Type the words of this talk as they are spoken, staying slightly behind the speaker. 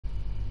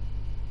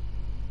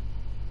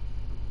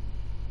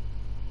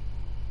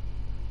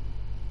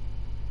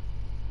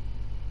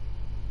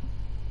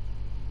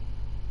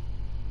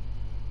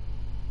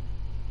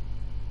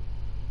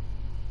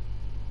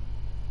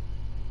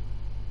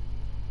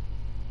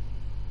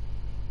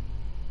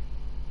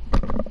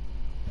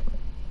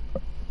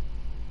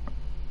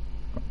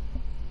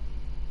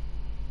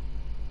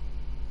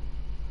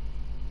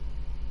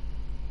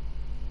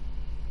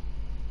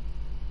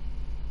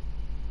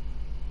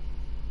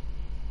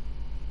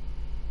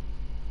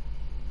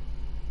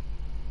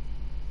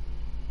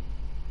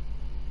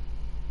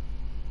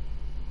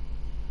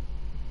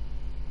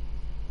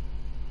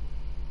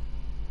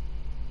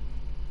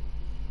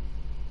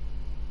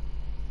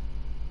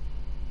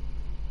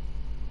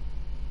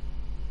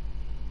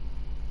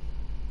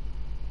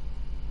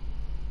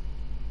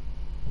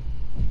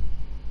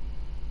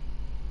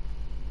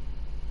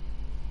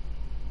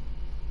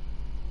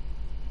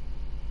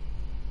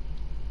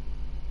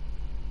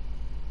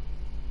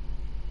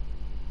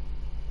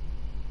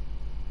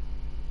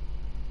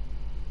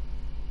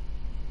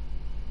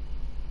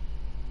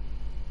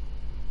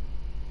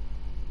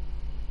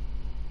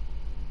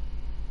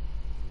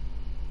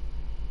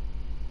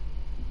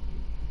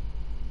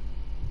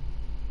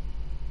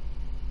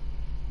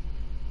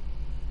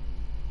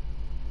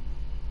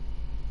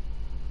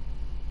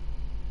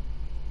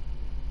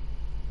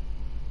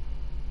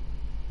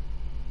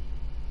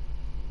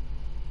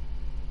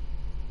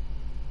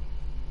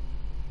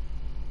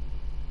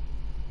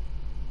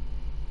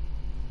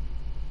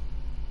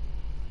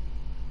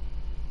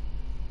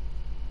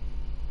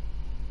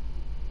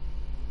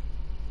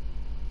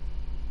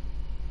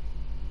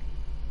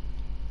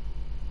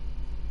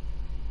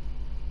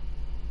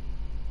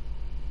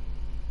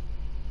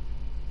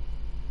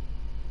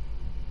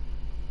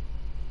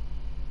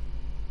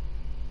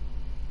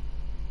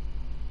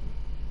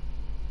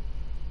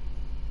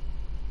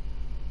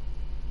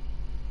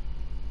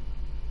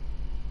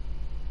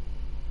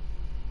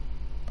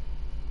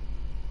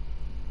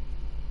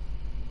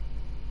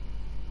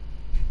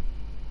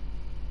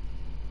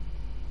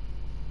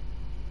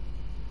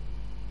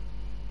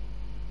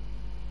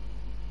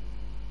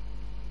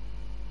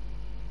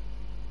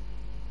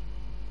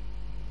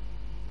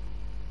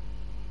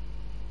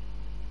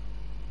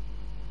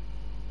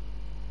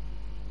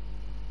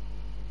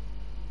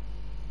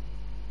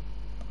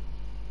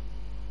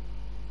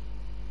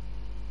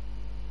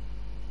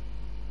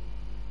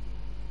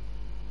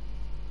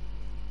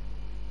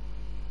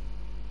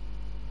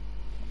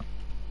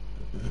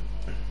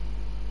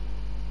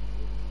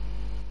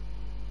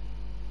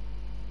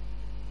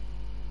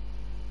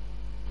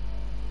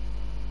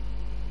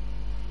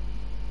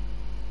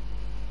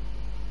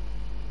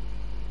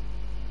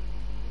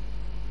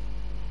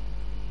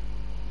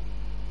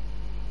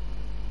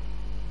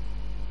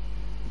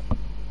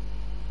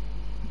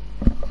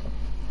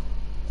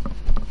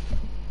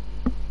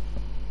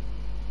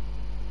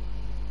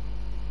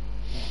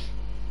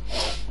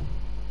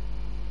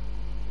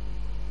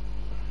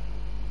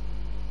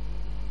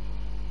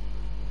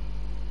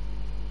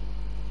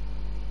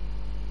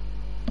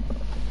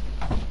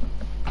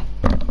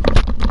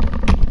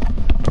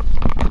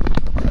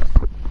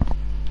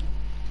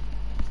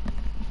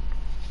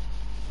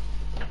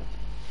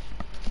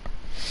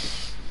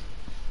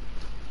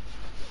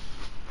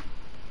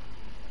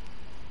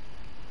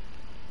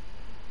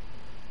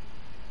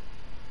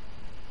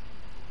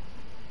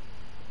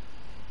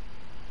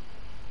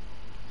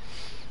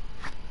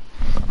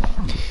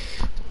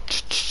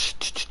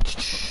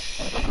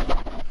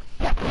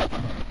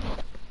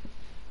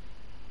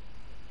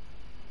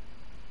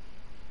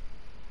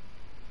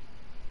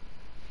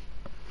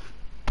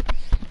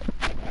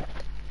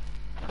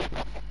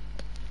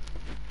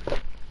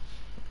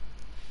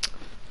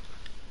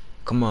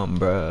Come on,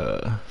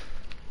 bruh.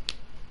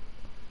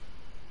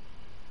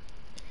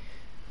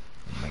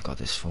 Oh my god,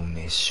 this phone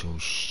is so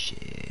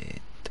shit.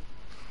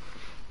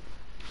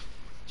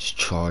 It's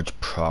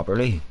charged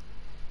properly.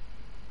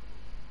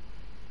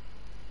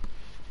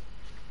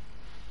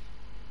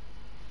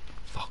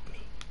 Fuck me.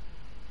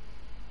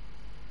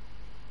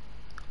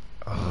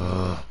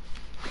 Ugh.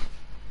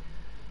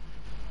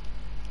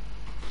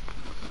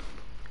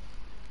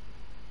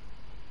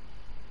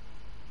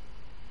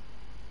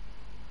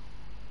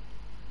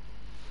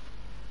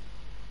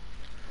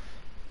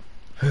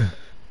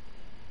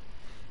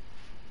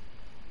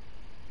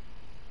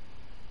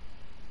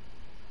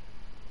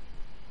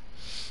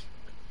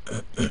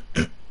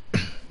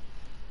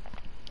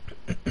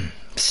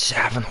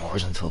 Seven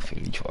hours until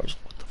fully charged.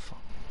 What the fuck?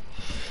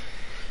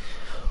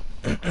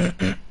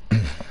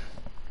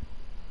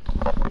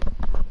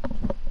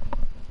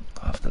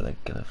 I have to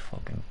like get a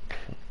fucking.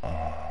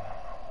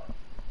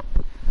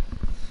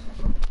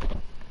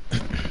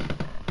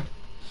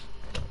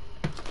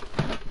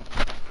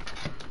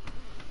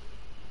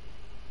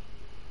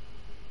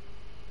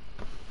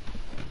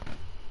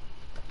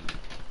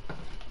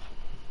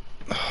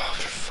 Oh,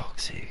 for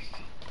fuck's sake.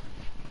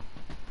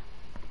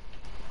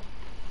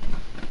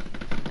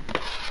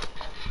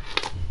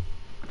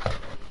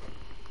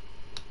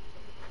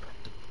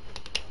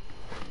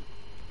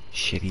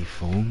 Shitty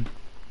phone.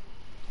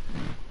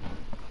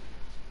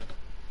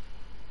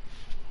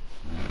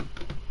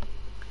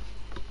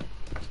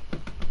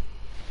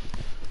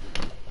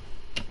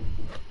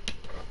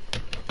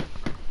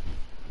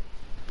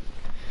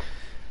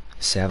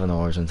 Seven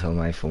hours until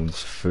my phone's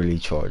fully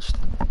charged.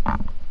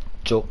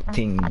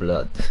 Jolting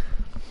blood.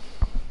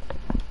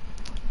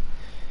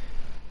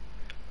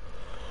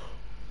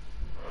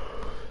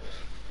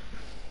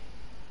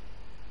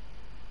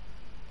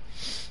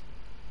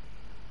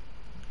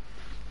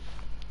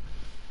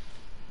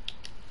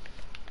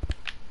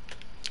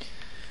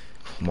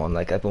 Come on,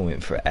 like I've been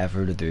waiting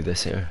forever to do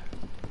this here.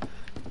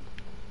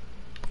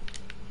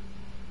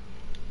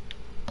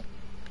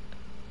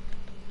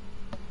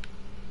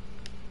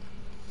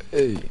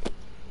 Hey. Here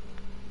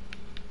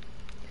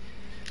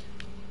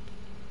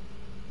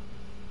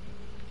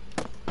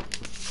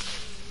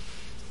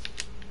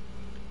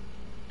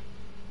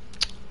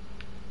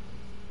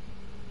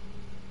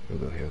we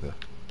go, here we go.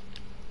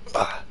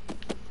 Ah.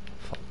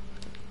 Fuck.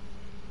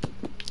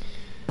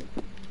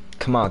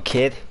 Come on,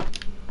 kid.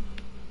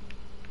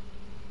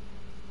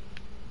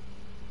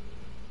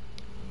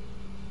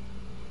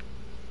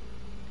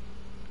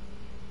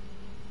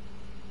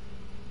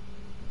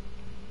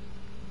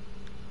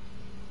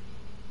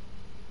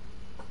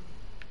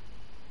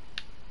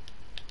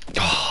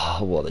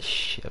 Oh, what a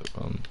shit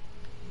run.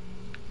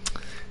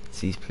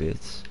 It's these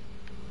plates.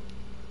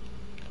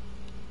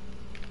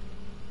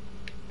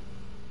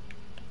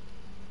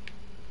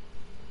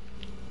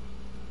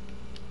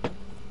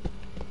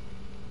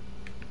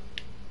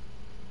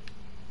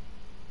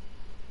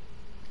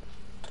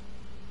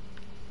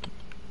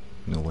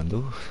 No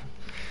window.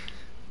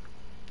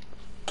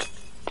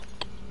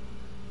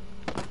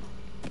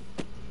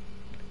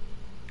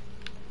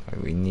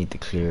 Right, we need to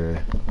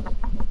clear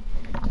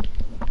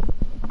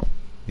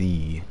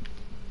the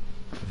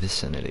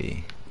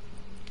vicinity.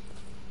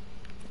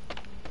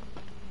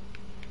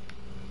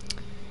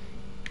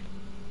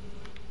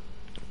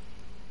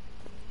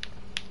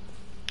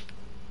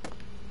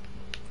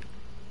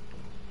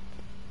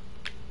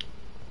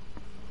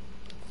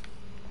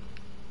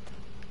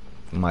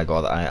 Oh my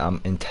god, I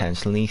am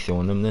intentionally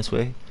throwing them this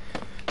way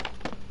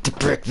to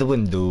break the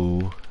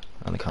window,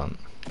 and I can't.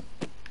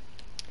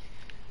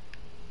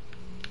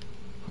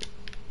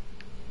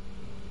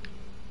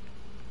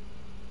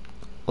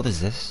 What is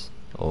this?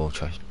 Oh,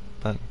 trash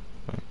bag.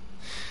 Right.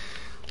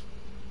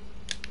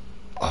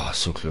 Oh,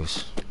 so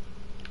close.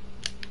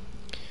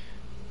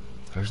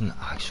 There's an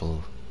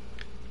actual.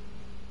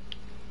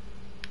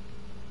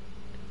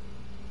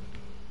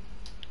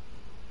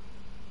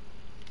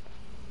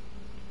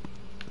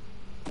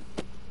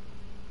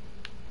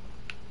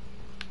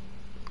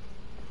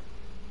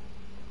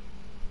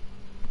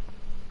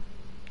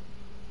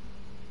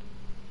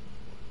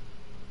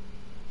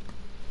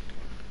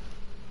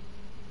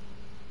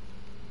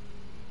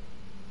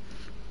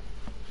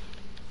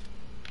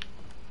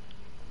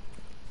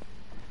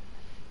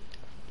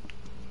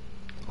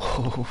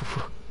 Oh.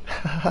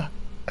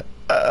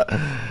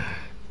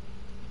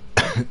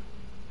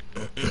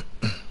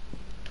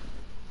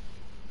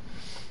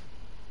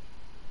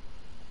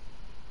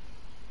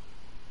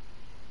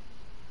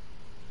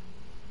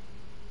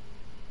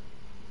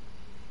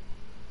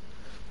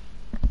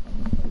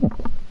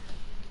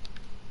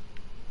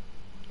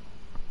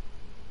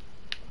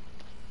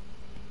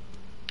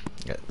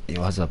 It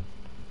was a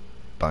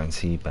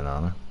bouncy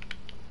banana.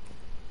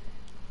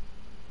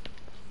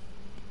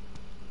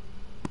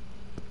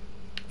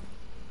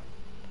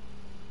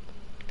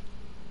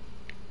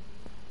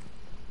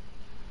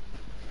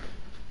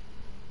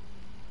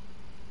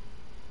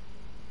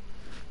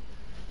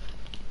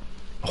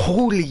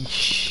 Holy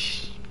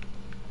sh!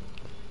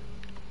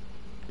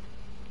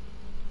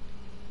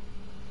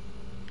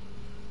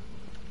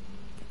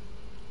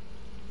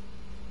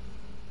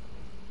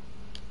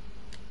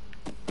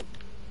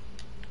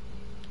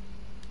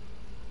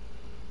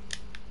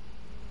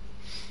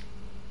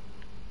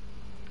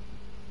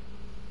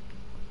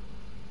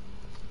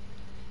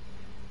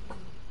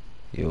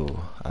 Yo,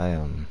 I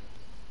am.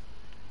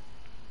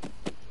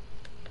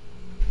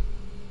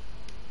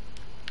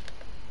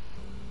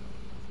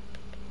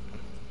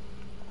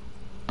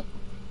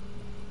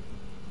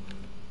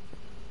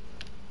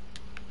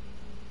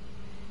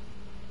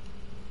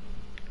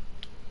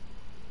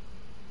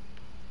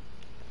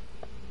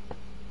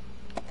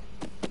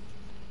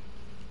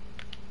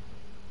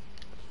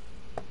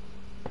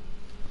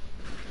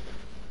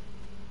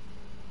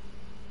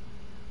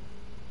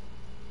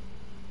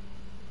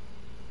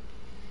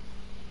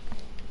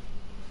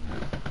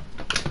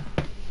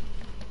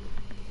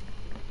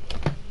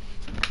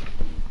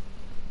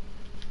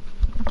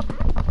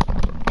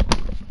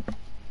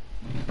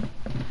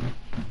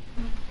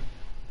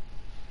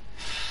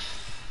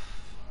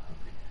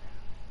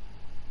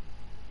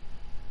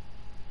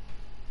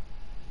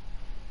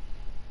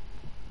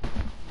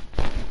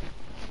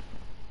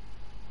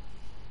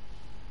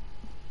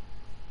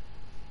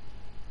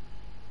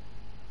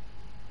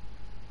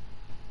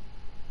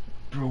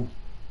 Bro.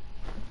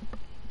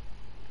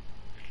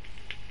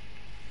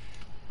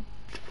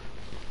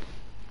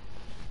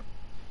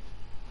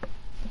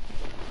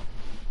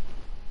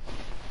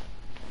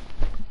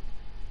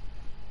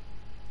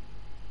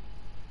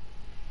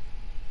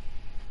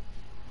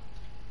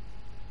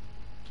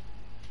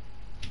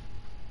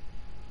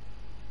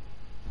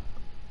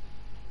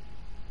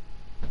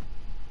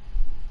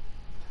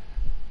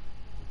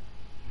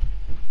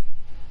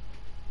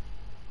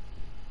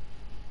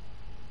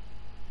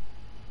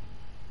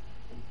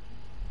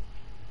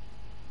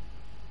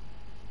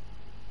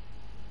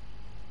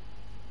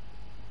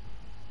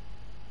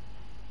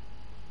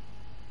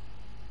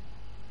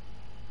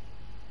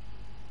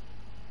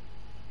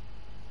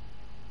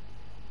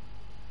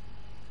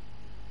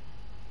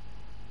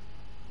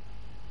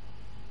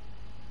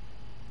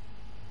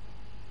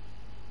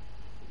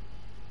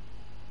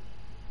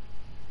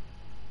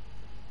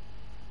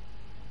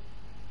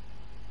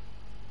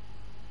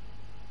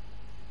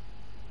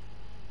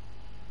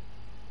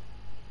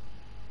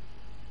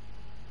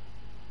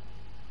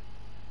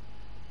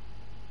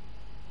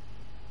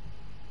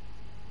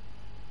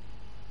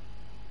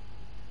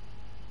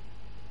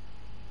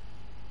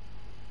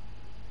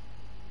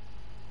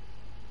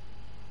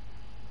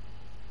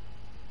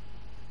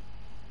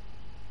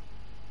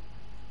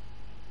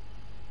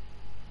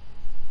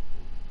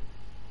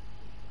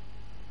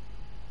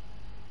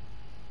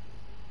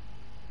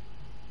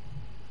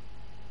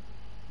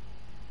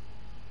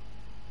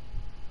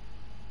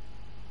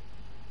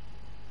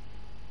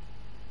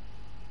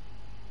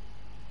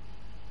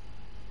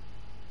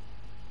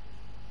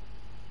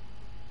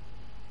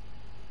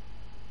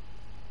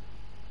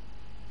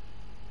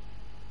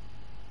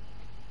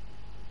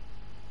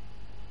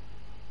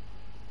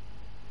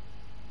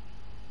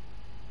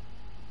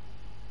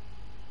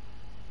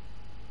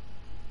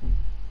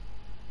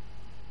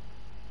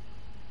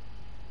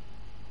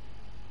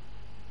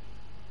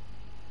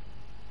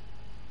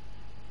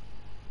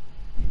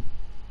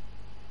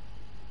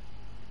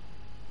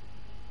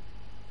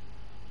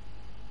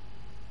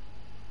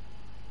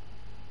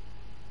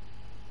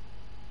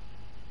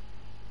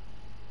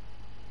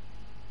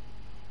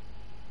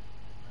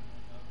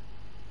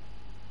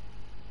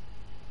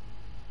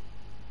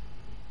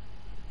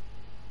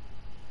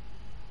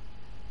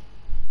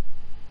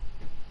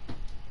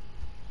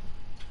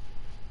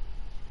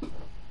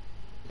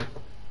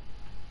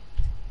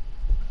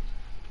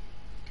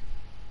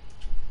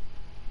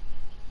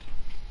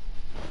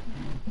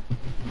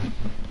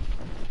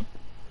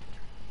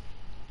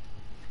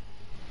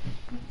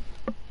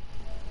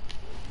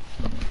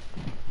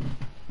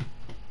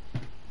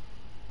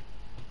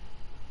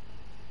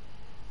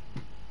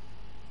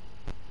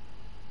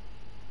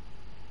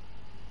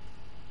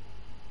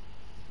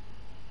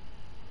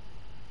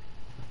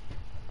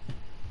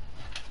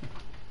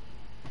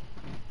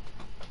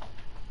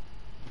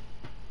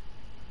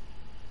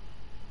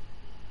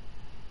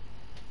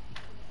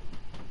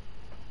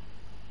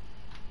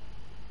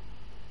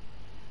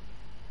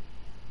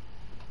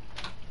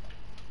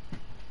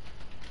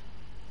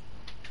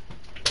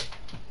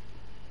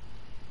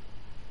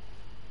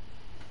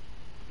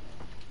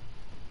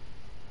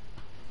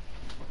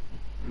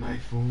 My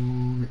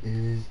phone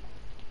is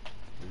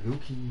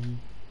low-key.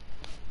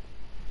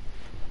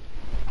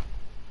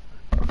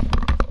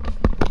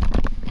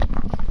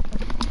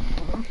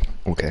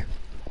 Okay,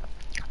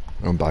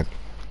 I'm back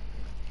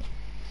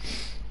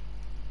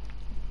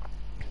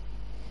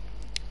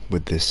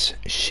with this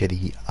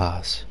shitty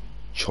ass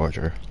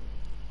charger.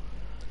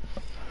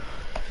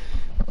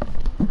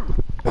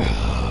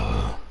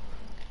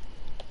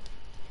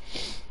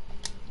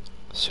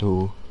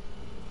 So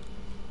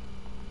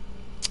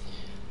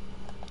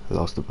I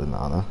lost a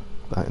banana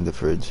back in the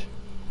fridge.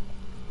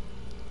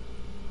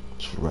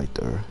 It's right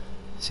there.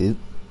 See it?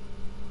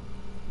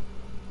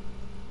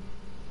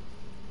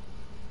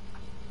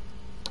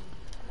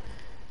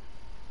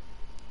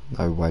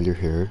 Now while you're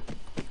here,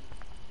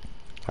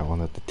 I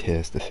wanted to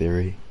test the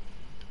theory,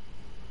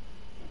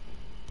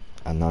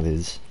 and that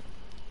is,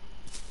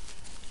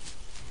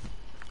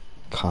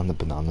 can the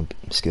banana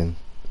skin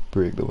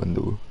break the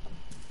window?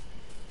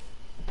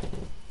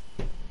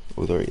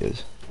 Oh, there he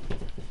is.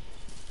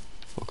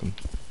 Fuck him.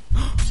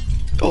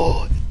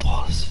 Oh, it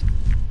does.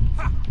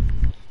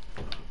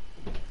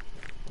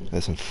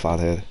 Listen,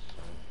 fathead.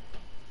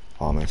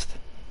 Honest.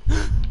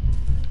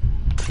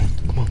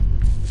 Come on.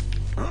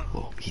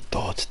 Oh, he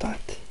dodged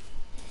that.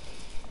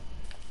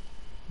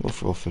 Go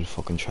for the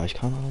fucking trash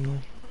can on him,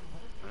 like.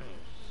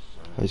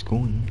 How's it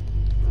going?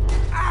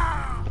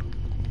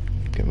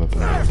 Get my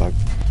banana back.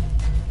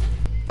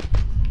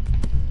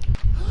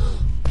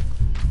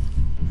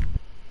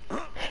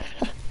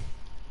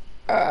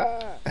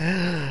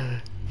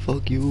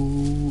 Fuck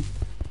you.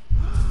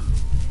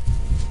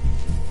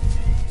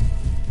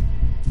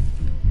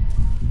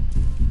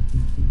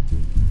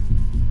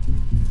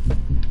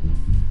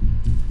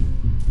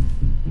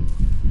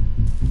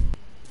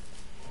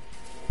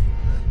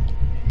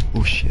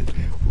 Oh shit,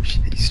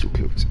 he's so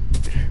close.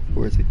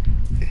 Where is he?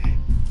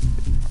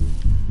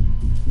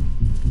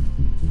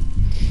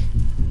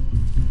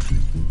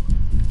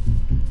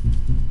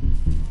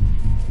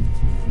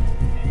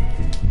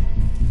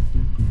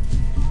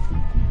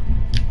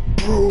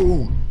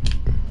 Bro!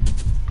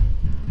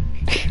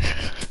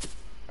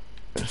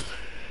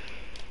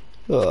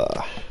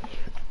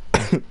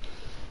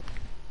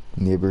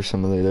 Neighbor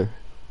simulator.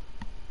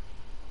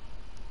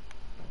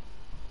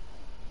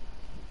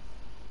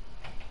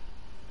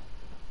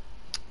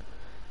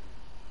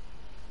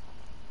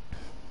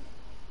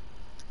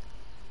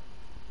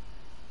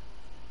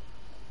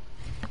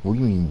 What do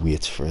you mean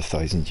waits for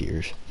 1,000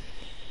 years?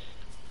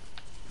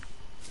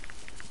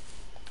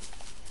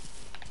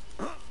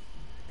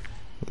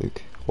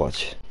 Look,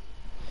 watch.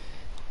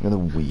 I'm gonna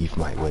weave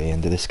my way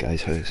into this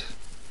guy's house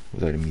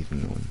without him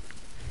even knowing.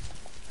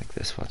 Like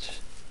this, watch.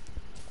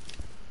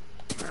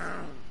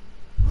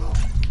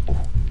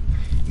 Oh,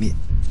 mate,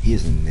 he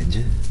is a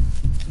ninja.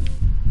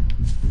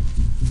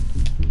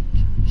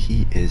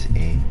 He is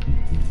a...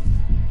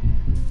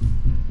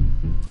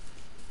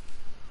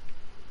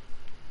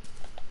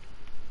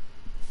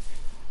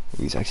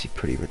 He's actually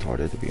pretty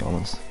retarded, to be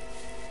honest.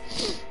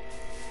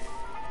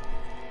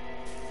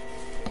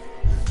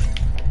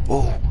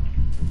 Oh!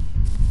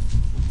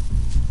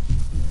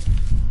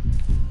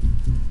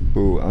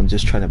 Oh, I'm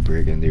just trying to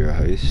break into your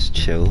house.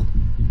 Chill.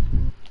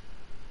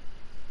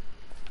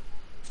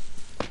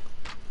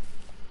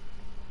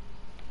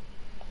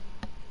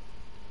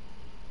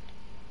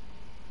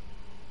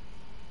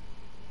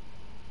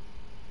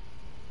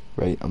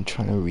 Right, I'm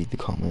trying to read the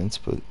comments,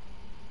 but...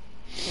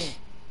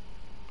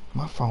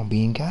 my phone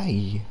being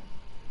gay.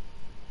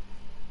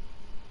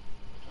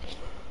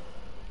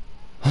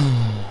 It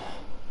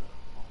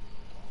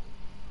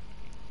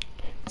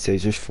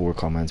says there's 4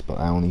 comments, but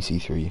I only see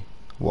 3.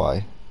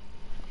 Why?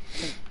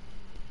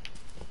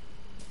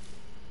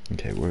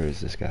 Okay, where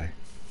is this guy?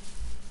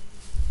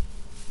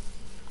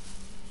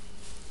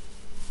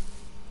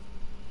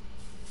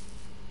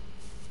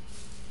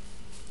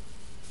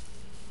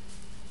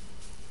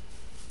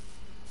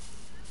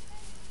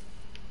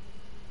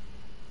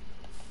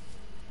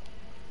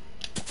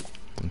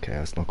 Okay,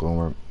 that's not gonna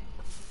work.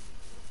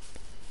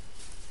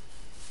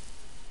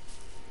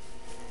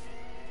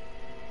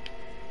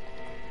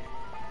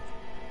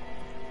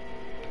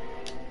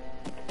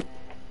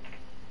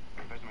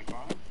 Professor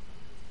McFarland?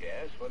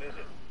 Yes, what is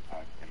it?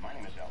 My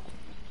name is Elton.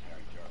 This is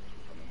Harry Jarvis.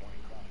 We're from the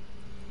Morning Chronicle.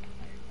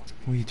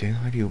 What are you doing?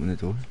 How do you open the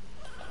door?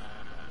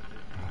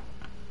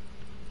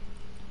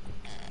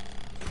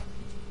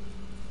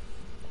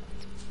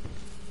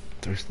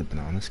 There's the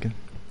banana skin.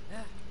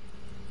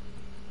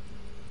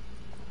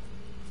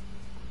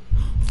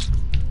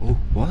 Oh,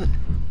 what?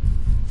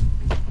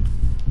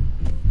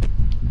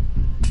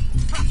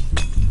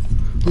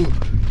 Oh,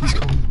 he's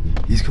coming.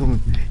 He's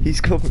coming.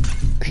 He's coming.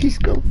 He's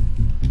coming.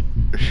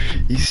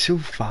 He's so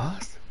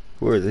fast.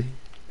 Where is he?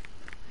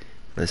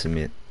 Listen,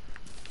 mate.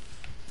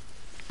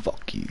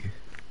 Fuck you.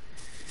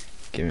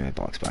 Give me my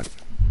box back.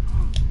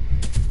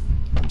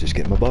 I'm just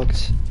getting my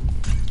box.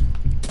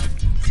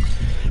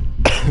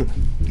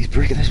 He's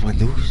breaking his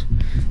windows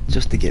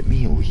just to get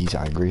me. Oh, he's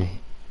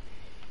angry.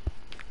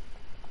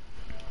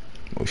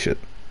 Oh shit.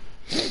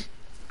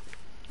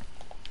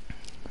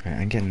 Right,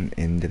 I'm getting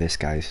into this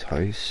guy's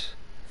house.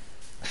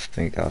 I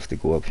think I have to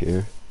go up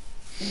here.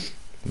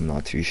 I'm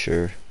not too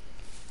sure.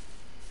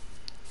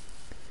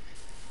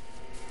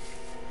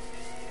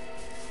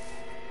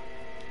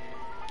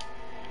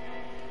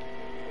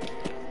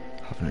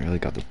 Haven't really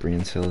got the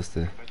brain cells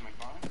to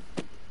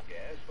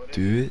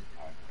do it.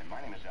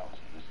 My name is Elton.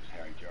 This is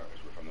Harry Jarvis.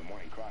 We're from the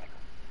Morning Chronicle.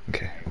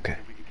 Okay, okay.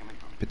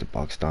 Put the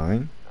box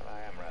down. Well,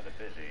 I am rather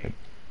busy.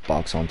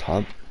 Box on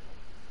top.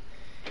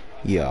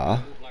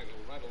 Yeah.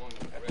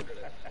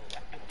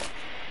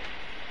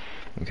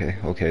 Okay,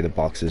 okay, the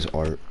boxes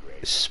are...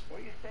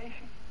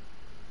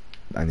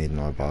 I need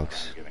another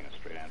box.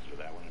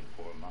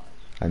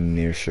 I'm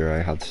near sure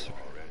I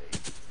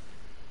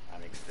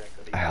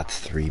had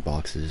 3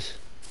 boxes.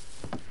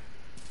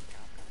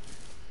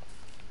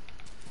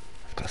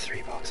 I've got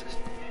 3 boxes.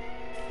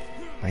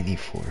 I need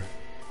 4.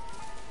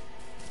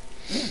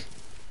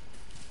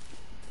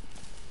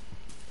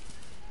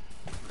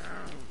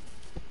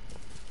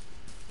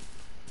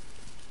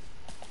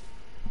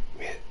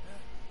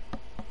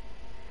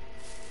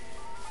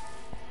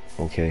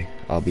 Okay,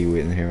 I'll be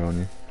waiting here on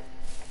you.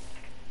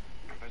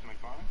 Professor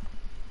McFarland?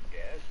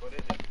 Yes, what is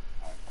it?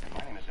 My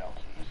name is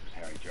Elson. This is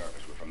Harry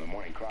Jarvis. We're from the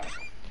Morning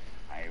Chronicle.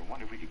 I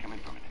wonder if we could come in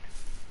for a minute.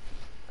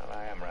 Well,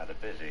 I am rather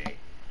busy. Now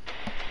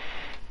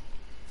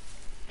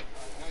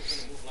he's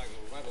going to move like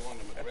right along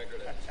to McGregor.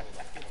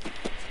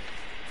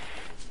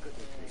 Good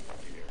to see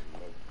you here.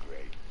 Look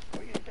great.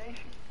 Where are you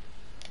stationed?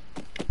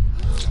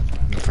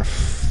 For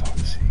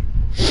fuck's sake.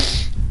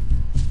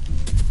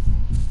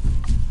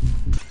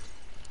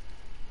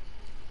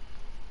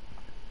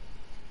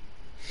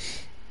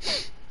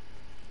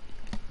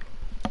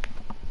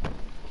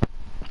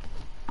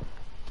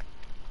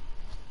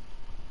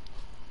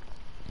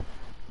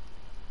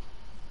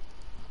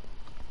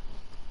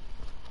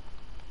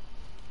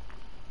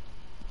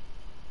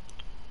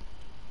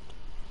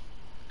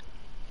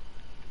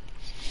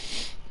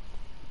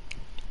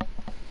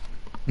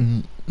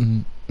 Mm,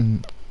 mm,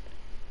 mm.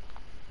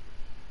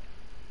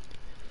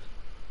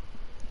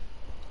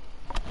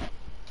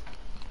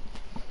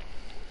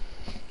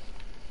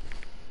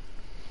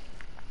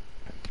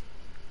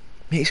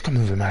 Mate, he's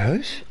coming over my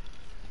house.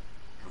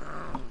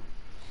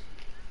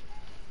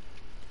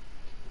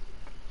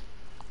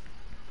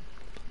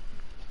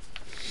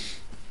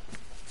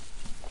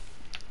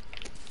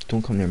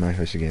 Don't come near my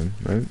house again,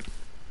 right?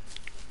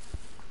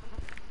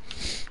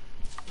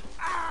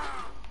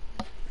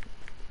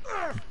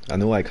 I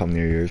know I come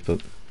near yours,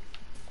 but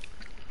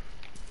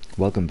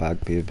welcome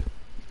back, babe.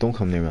 Don't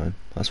come near mine.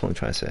 That's what I'm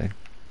trying to say.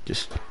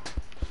 Just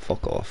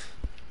fuck off.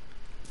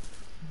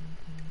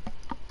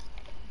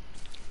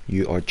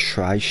 You are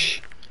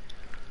trash.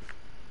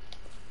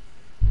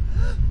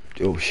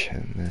 Oh shit,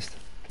 I missed.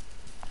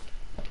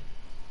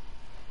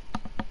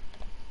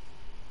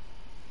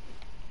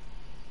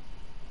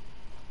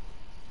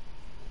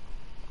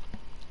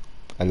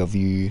 I love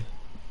you.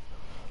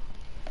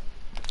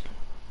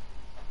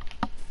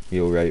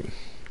 Yo, right.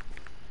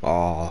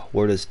 Oh,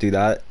 where does do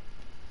that?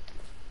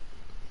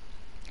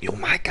 Yo,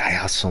 my guy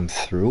has some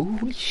through.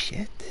 Holy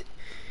shit.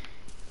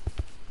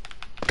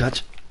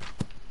 Gotcha.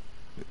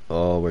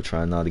 Oh, we're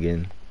trying that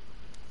again.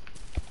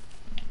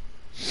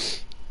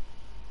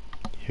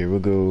 Here we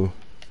go.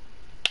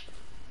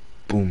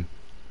 Boom.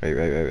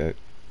 Right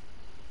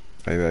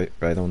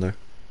on there.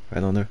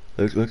 Right on there.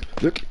 Look.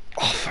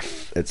 Oh,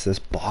 it's this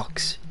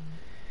box.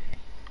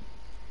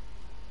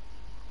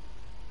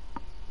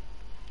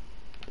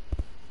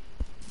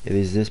 It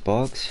is this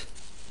box.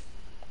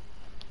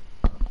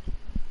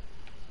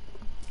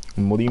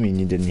 What do you mean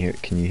you didn't hear?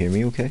 Can you hear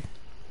me okay?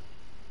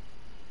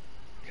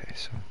 Okay,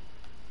 so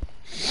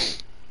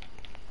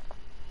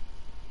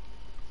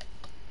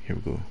here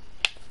we go.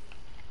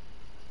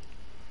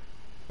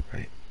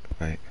 Right.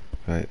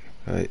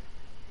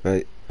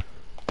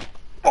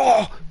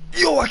 Oh!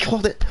 Yo, I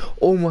called it!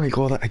 Oh my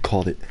god, I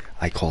called it.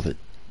 I fucking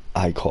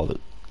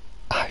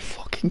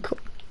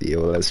called it.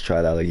 Yo, let's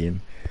try that again.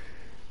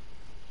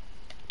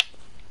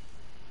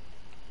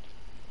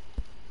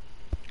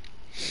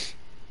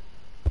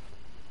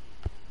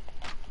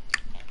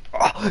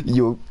 Oh,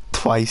 yo,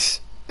 twice.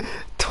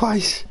 Oh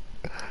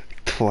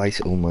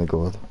my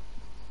god.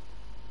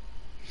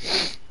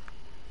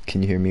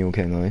 Can you hear me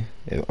okay now?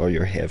 Are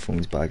your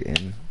headphones back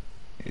in?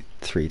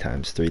 3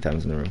 times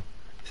in a row.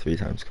 3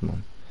 times, come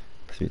on.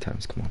 3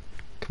 times, come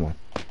on.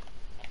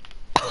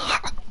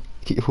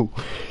 Yo.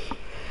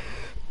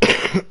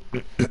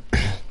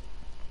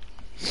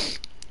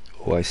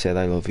 Oh, I said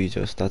I love you,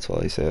 that's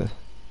all I said.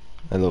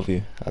 I love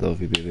you,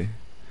 baby.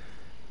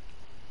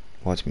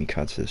 Watch me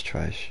catch this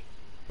trash.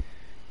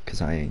 Cause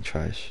I ain't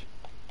trash.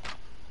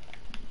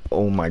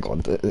 Oh my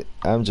god,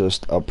 I'm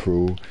just a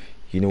pro.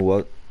 You know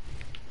what?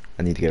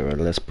 I need to get rid of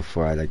this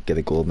before I like get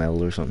a gold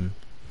medal or something.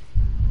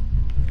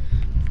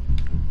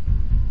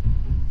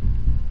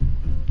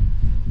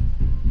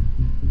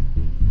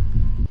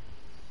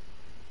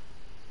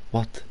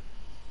 What?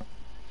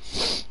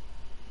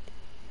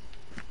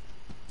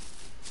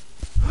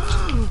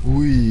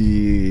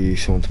 Wee,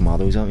 throwing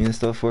tomatoes at me and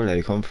stuff. Where did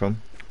they come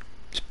from?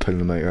 Just pulling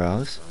them out your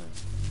ass.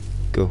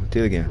 Go,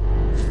 do it again.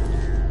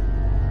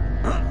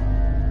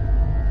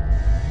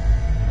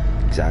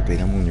 Exactly,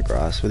 I'm on your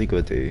grass. What are you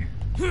gonna do?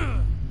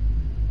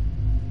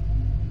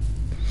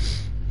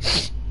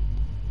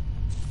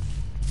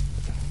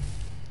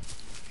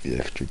 You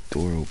left your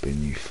door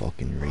open, you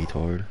fucking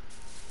retard.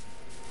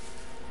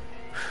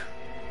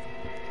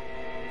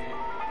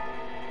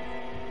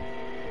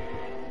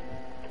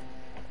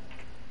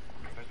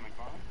 Professor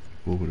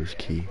McFarland? Oh, there's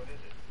key. What is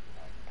it?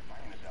 My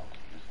name is Elson.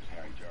 This is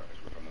Harry Jarvis.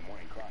 We're from the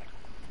Morning Chronicle.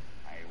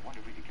 I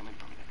wonder if we could come in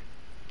for a minute.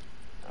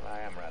 Well,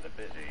 I am rather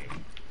busy.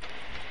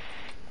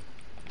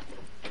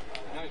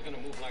 Now he's going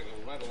to move like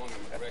right along to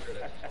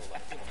McGregor.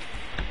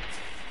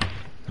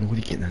 And what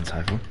are you getting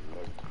inside for? Look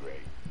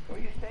great. Where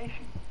are you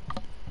stationed?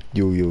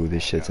 Yo,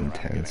 this shit's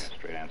intense.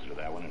 Straight answer to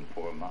that one in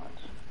 4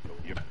 months.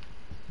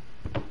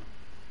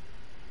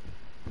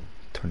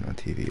 Turn that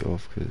TV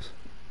off, cause.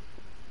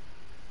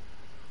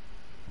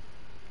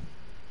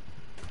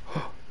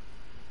 Oh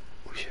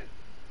shit.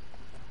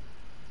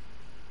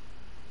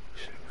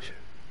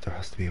 There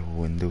has to be a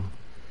window.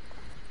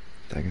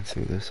 I can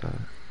see this out.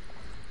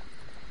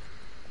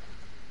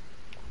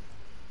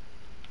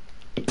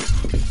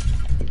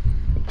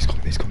 He's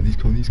coming, he's coming, he's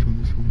coming, he's coming,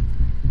 he's coming.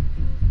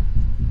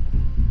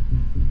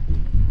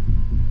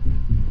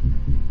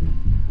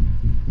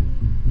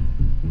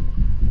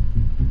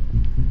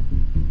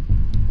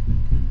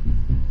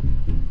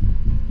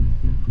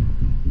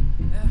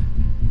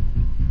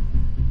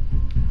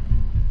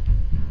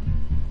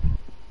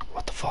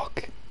 What the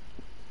fuck?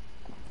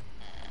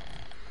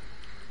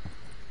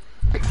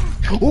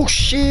 Oh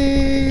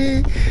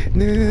shit!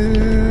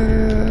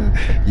 No,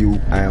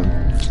 I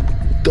am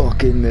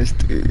stuck in this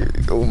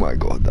dude. Oh my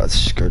god, that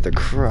scared the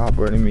crap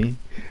out of me.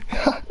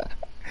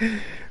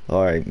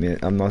 Alright, mate,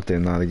 I'm not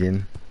doing that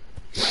again.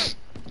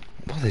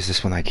 What is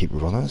this one I keep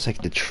running? It's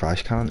like the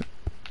trash can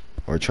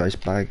or trash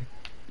bag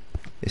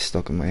is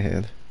stuck in my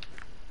head.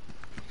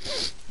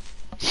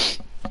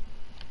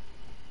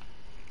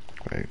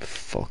 Right,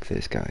 fuck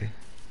this guy.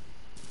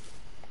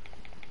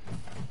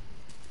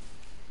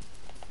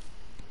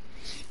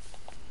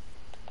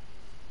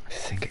 I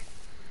think.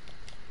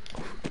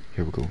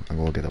 Here we go. I'm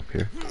gonna get up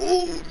here.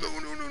 Oh no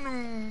no no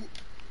no!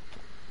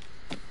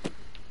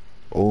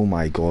 Oh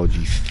my god,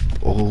 you!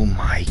 Oh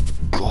my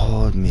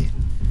god, mate!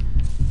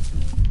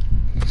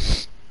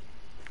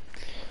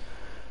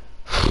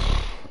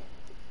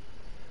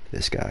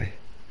 This guy.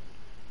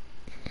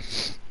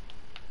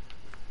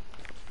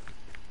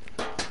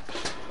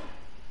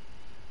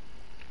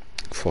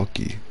 Fuck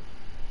you.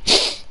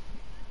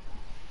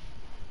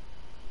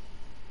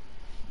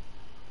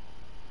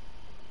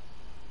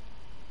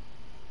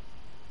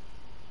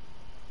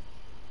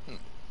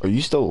 Are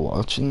you still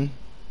watching?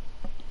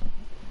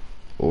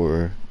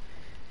 Or...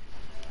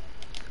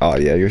 Oh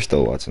yeah, you're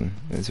still watching.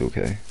 It's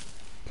okay.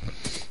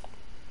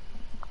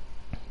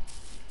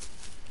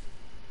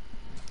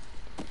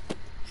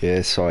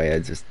 Yeah, sorry, I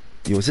just...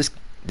 Yo, is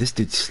this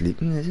dude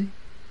sleeping, is he?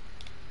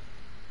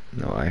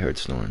 No, I heard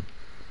snoring.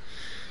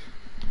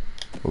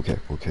 Okay,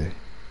 okay.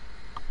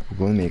 We're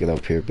gonna make it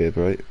up here, babe,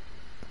 right?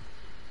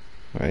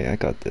 Right, I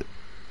got that.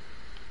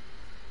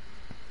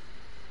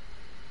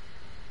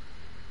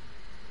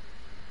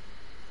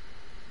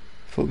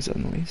 Folks, that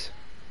noise.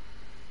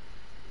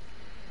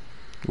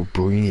 Oh,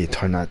 bro, you need to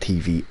turn that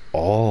TV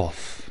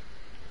off.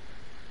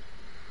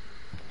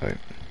 Right.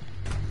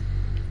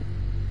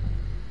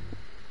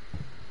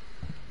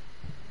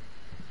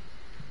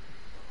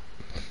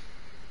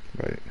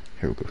 Right,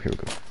 here we go, here we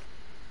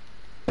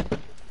go.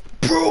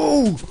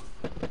 Bro!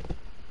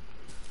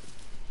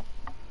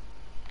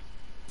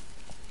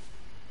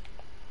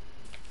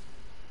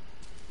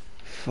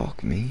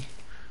 Fuck me.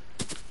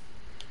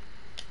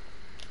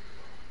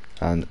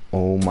 And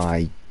oh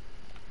my,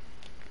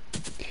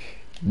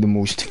 the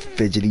most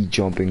fidgety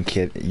jumping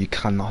kid. You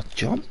cannot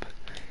jump.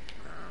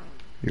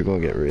 You're gonna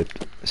get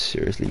raped.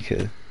 Seriously,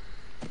 kid.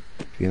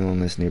 Being on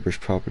this neighbor's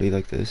property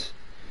like this,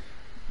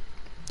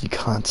 you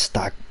can't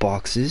stack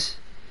boxes.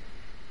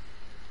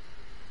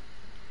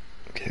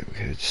 Okay,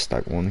 okay, just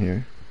stack one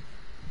here.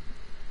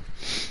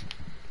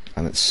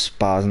 And it's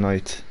spazzing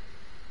out.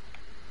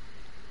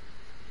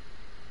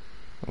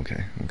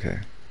 Okay, okay.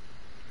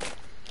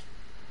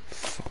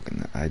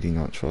 Fucking, I do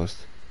not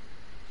trust.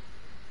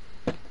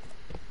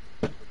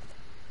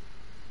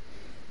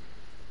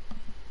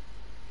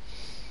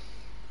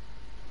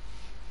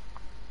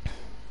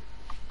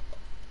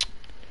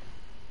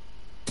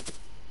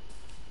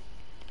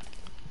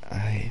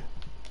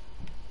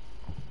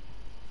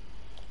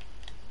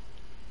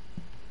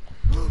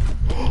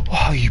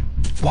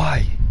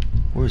 Why?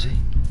 Where is he?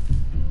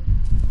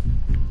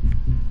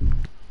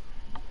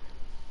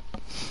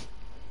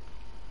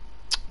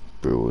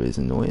 Bro is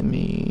annoying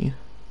me.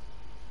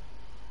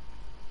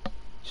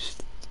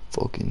 Just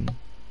fucking.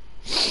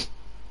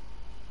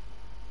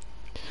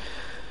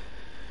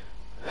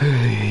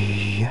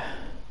 Hey.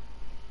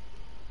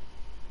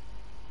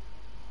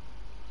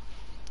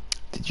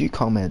 Did you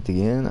comment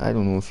again? I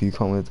don't know if you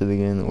commented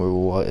again or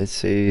what it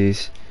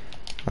says.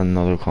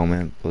 Another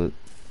comment, but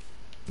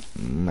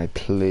my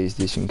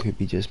PlayStation could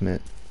be just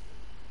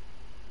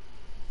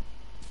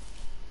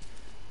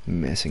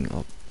messing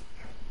up.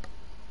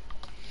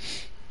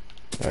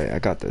 Alright, I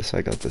got this,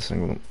 I'm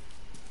gonna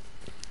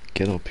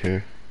get up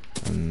here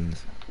and...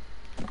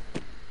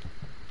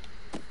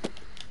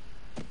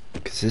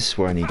 Cause this is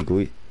where I need to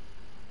go.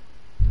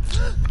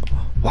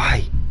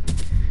 Why?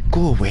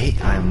 Go away,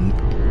 I'm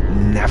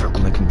never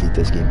gonna complete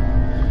this game.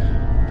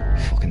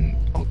 Fucking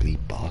ugly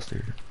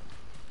bastard.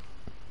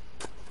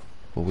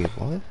 Oh wait,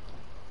 what?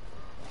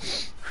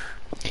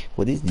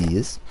 What is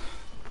this?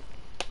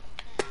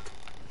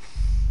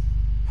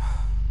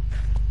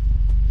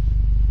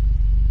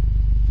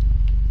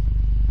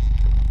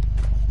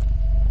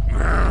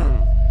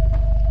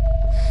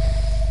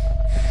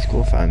 Let's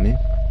go find me.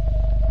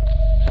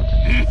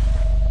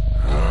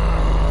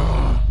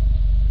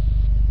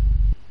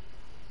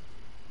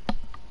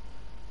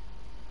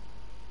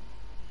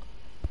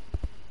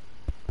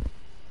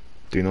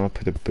 Do not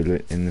put a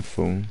bullet in the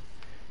phone.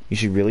 You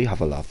should really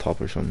have a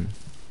laptop or something.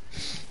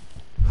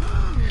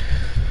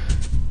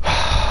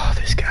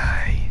 This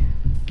guy.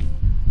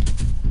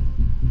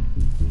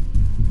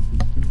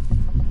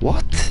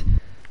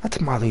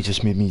 That's mad, he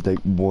just made me like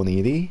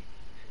 180.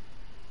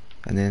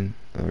 And then,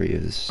 there he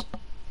is.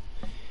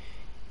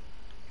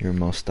 Your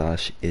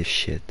mustache is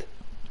shit.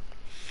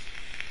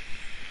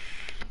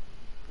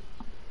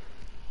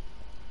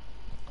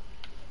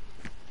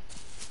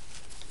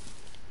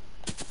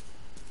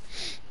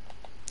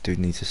 Dude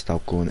needs to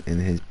stop going in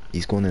his...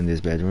 He's going in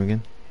his bedroom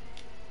again.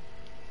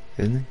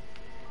 Isn't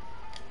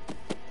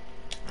he?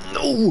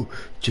 No!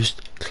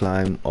 Just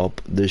climb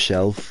up the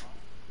shelf.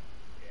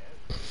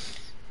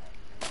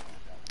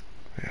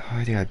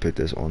 How do I put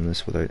this on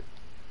this without...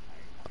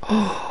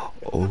 Oh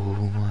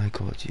my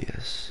god,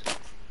 yes.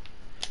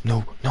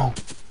 No, no!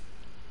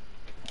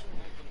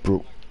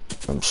 Bro,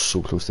 I'm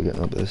so close to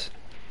getting up this.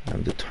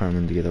 I'm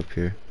determined to get up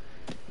here.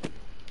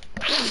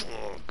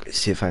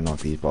 See if I knock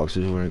these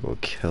boxes over, I go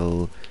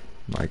kill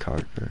my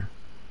character.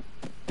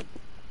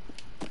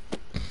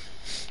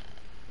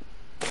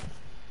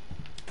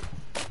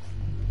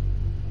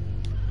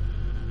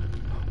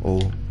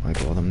 Oh my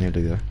god, I'm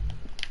nearly there.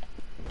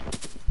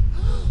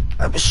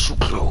 I was so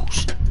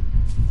close.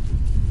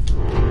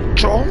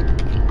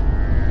 Jump!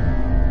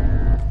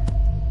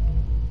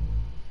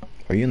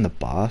 Are you in the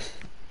bath?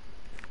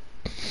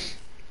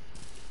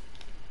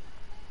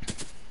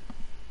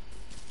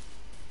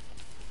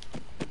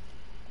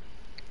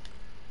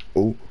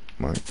 Oh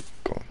my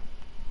god.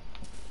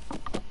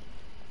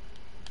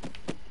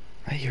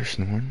 I hear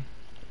snoring.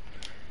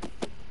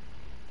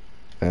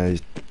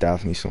 He's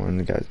definitely snoring,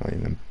 the guy's not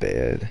even in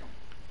bed.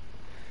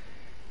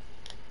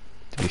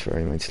 To be fair,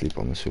 he might sleep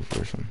on the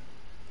sofa or something.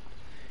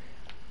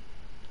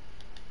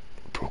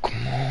 Bro,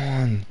 come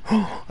on!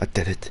 Oh, I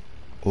did it!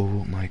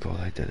 Oh my god,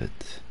 I did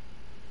it.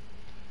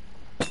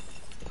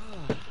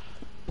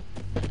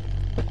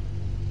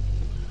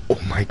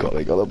 Oh my god,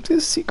 I got up to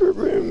the secret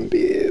room,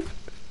 babe!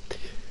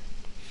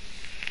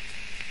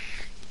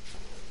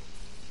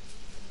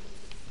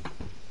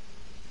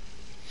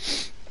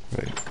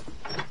 Right.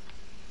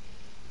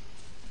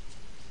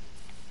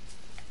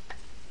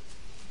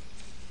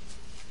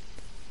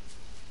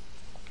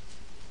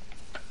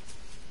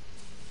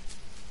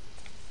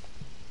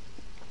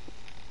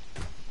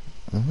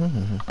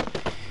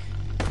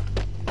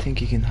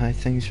 Think you can hide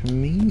things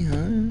from me,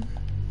 huh?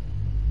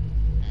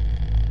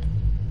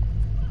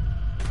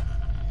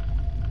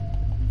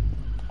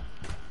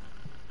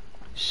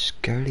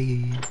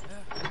 Scary.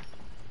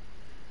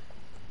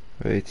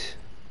 Right.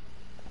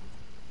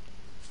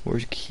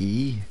 Where's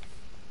key?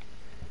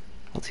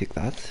 I'll take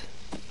that.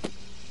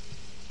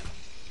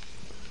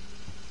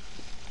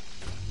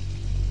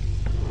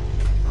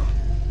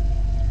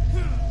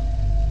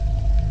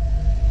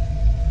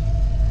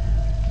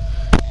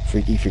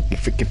 Freaky, freaky,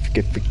 freaky,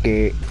 freaky,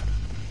 freaky.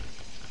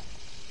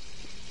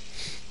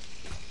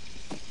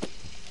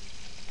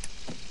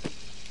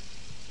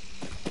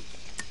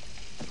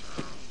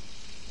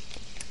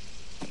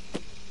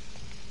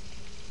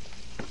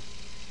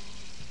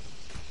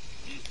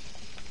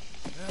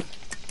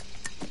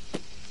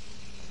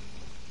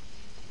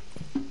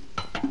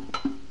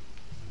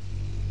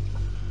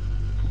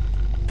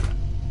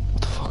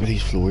 What the fuck are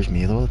these floors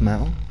made of?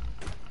 Metal?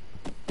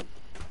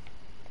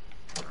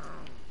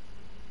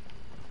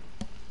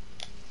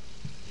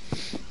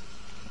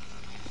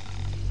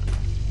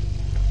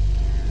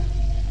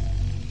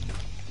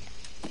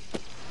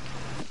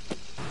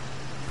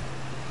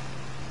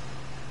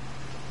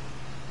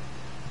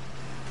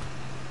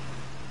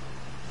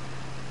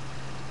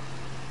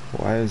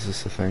 Why is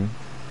this a thing?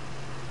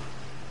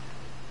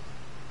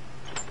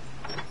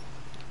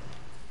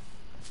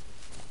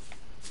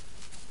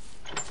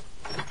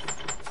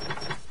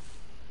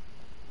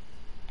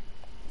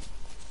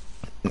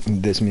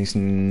 This makes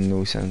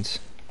no sense.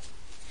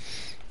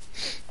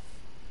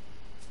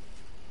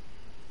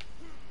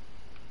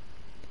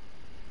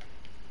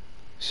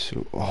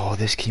 So, oh,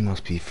 this key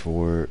must be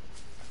for...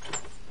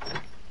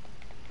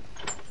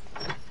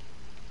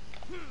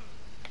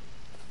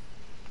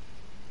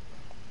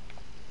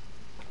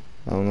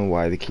 I don't know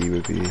why the key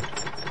would be.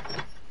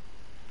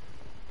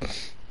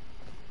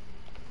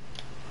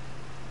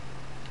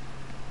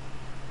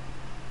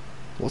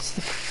 What's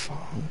the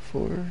phone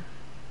for?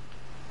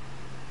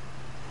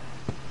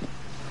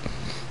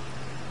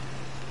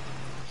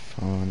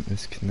 Phone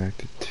is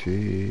connected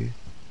to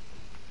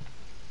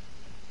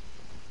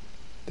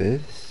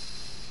this.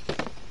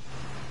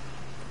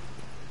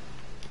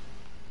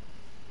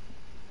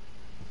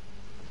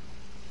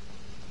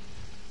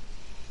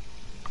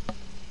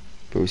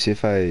 Bro, see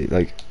if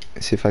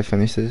I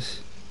finish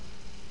this.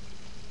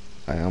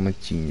 I am a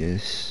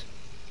genius.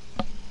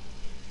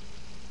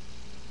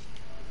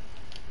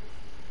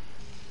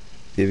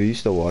 Dave, are you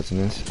still watching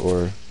this,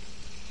 or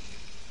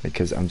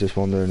because I'm just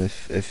wondering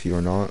if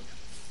you're not,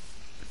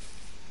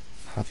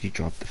 have you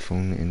dropped the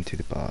phone into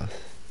the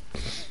bath?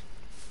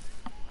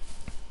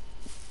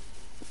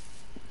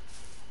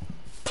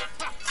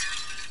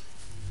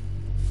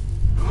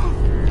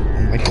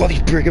 Oh my god,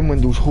 he's breaking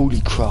windows!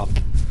 Holy crap!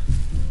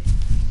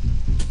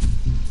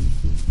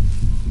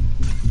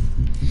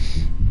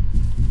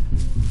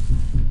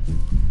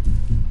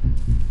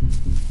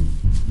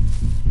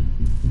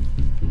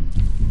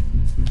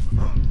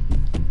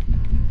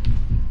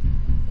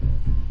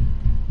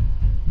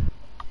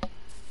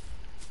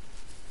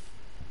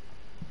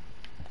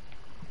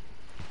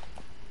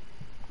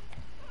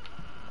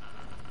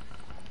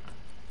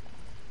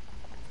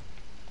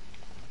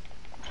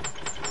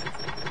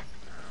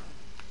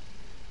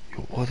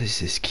 What is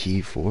this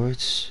key for?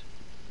 It's...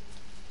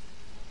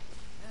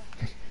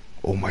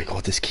 Oh my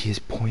god, this key is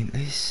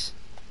pointless.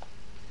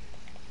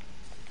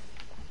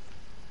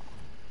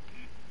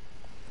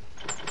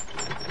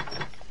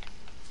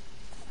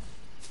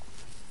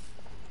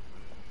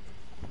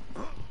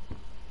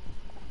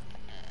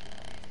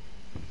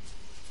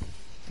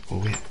 Oh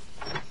wait.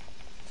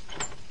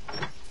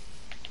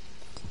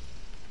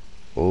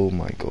 Oh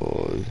my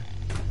god.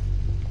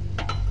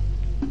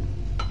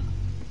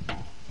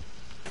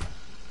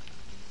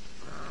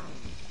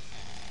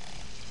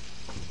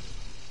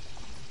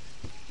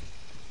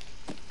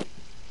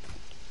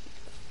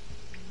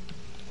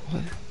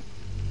 What?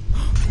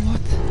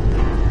 What?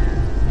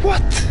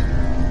 What?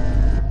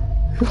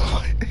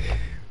 What?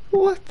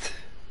 What?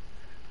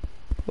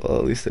 Well,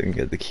 at least I can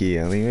get the key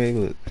anyway,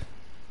 but...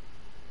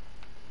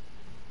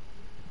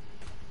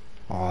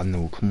 Oh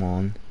no, come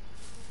on.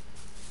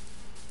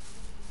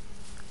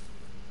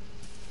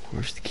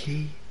 Where's the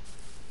key?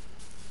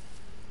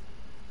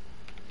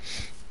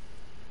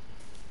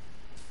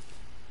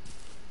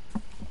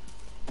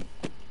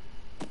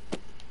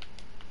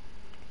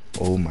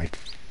 Oh my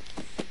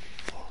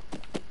fuck.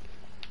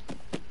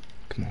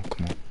 Come on,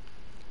 come on.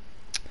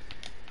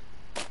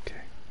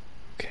 Okay.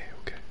 Okay,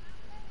 okay.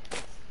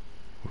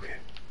 Okay.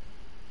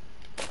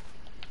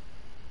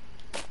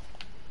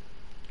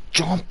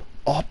 Jump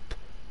up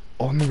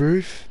on the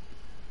roof.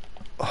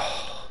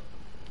 Oh,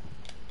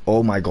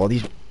 oh my god,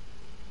 he's...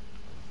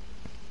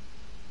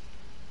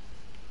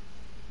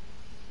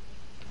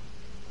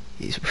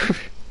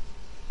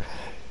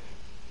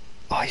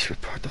 Oh, he's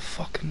repaired the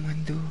fucking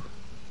window.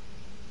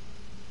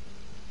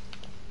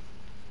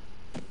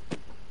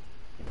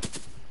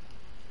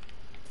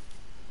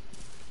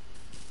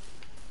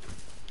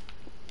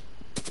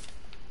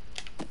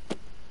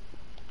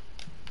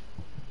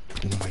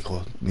 Oh my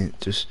god, mate,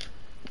 just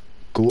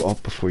go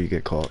up before you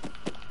get caught.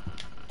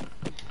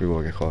 You're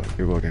gonna get caught,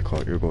 you're gonna get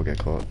caught, you're gonna get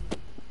caught.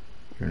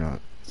 You're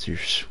not, you're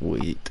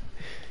sweet.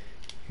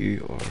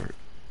 You are...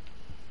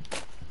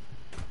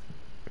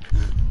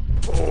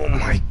 Oh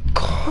my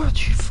god,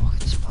 you fucking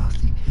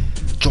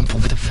spastic. Jump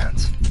over the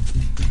fence.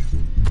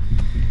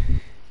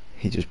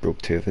 He just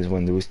broke 2 of his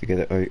windows to get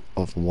it out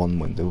of 1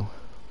 window.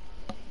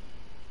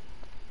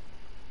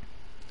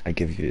 I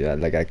give you that,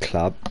 like I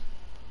clap.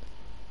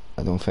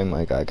 I don't think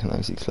my guy can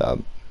actually clap.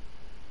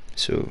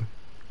 So,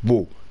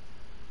 whoa.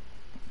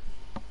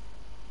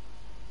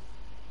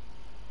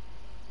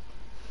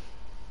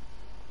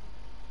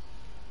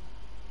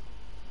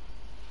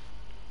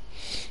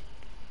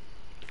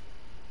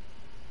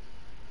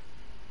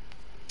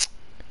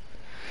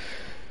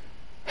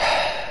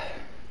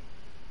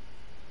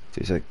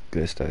 He's like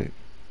glitched out.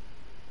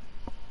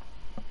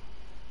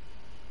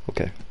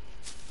 Okay.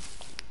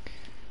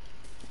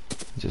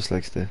 He just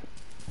likes to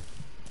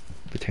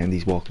pretend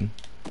he's walking.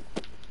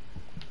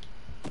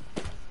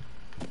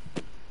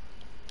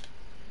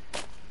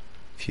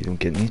 If you don't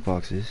get in these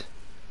boxes,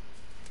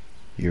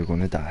 you're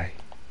gonna die.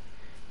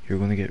 You're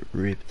gonna get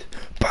ripped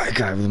by a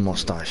guy with a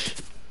mustache.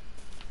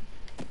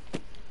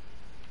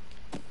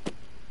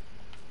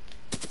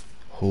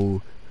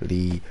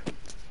 Holy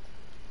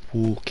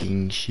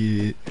fucking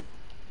shit.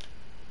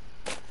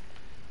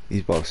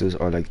 These boxes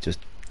are like just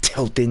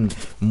tilting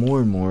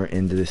more and more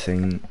into the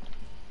thing.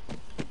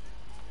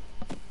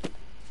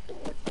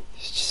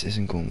 This just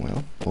isn't going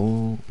well.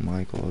 Oh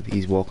my god,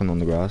 he's walking on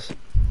the grass.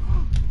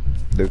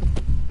 Look,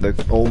 look,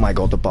 oh my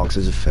god, the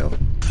boxes have fell.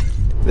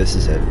 This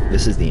is it,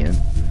 this is the end.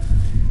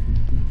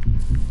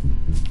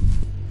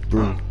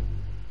 Bro,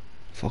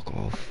 fuck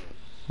off.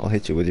 I'll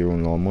hit you with your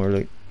own lawnmower,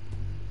 like.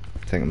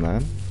 Think I'm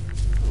lying?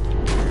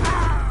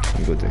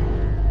 You go do.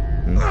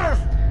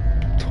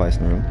 Twice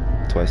in a row.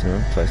 Twice in a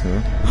row. Twice in a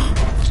row.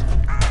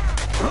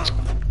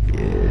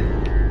 Yeah.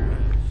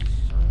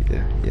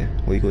 Yeah, yeah.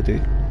 What you go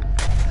do?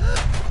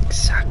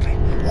 Exactly.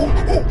 Oh,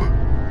 oh.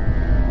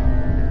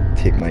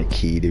 Take my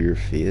key to your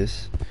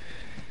face.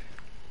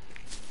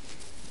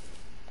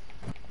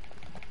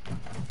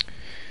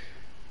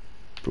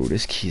 Bro,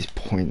 this key is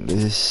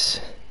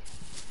pointless.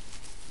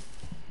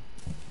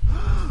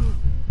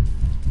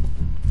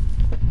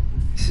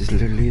 This is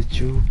literally a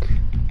joke.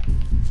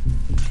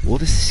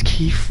 What is this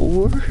key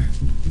for?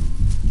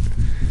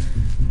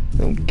 I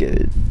don't get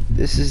it.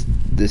 This is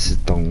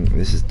dumb.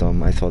 This is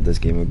dumb. I thought this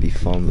game would be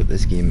fun, but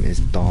this game is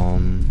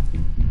dumb.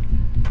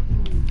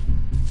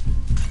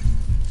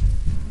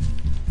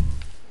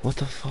 What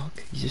the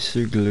fuck? You just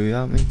threw glue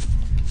at me?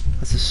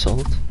 That's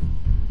assault.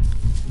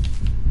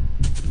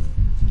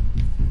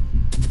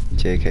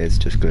 JK, it's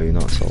just glue,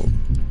 not assault.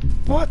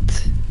 What?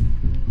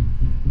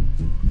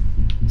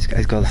 This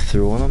guy's got a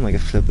throw on him like a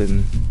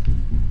flipping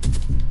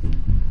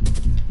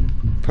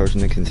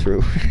person that can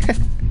throw.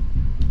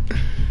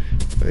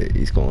 Wait,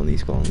 he's gone,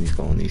 he's gone, he's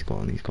gone, he's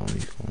gone, he's gone,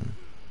 he's gone.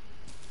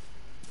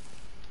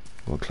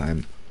 I'll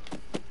climb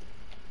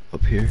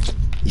up here.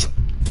 He's...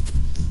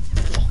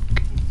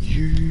 Fuck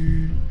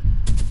you.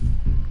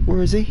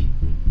 Where is he?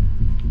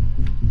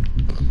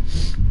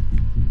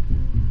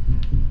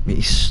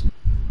 He's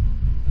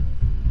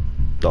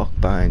stuck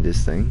behind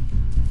this thing.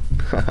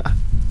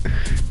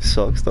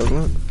 sucks, doesn't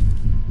it?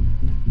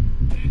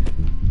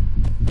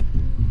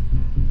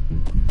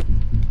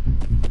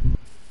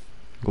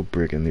 Go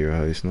break into your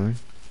house now.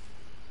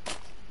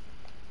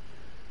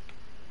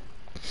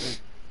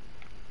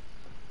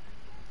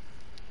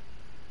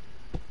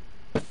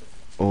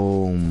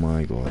 Oh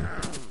my god.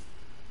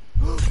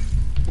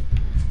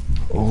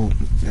 Oh,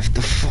 lift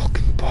the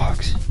fucking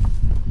box.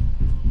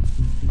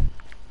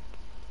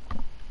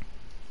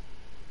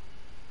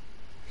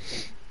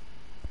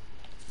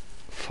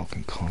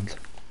 Fucking cunt.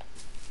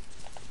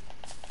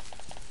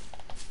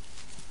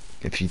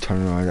 If you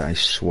turn around, I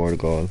swear to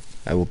God,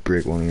 I will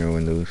break one of your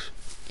windows.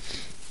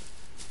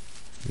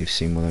 You've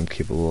seen what I'm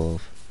capable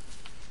of.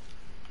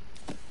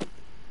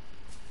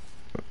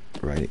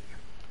 Right.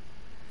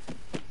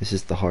 This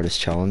is the hardest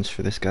challenge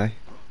for this guy.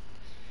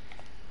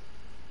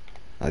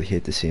 I'd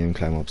hate to see him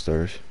climb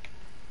upstairs.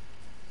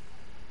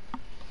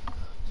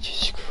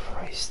 Jesus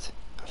Christ.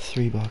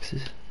 3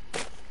 boxes.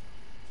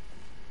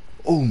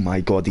 Oh my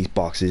god, these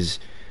boxes.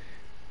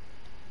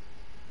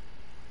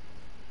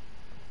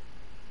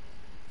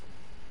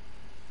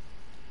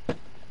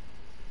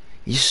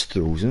 He just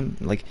throws them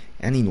like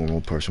any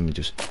normal person would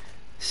just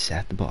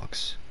set the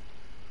box.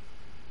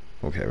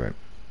 Okay, right.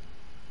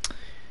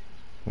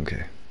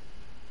 Okay.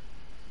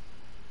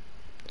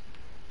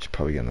 Should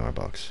probably get another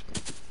box.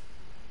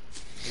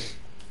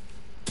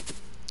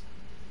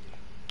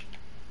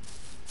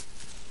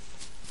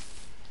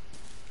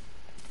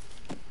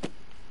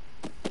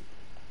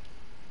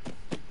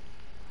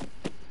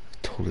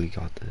 Totally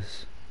got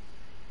this.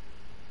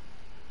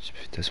 Just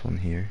put this one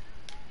here.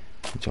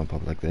 Jump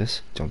up like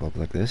this. Jump up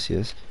like this,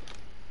 yes.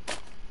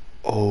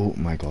 Oh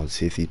my god,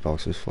 see if these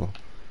boxes fall.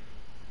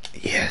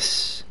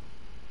 Yes!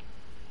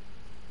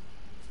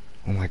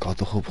 Oh my god,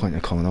 the whole point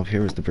of coming up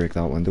here is to break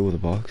that window with a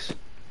box.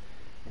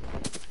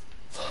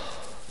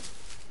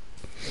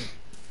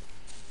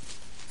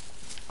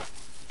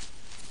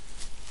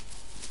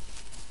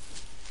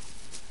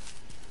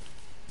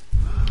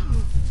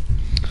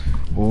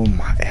 Oh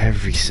my,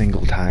 every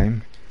single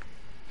time.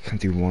 Can't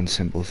do one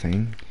simple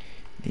thing.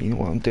 You know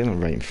what, I'm doing it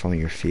right in front of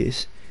your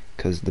face,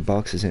 because the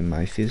box is in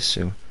my face,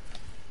 so...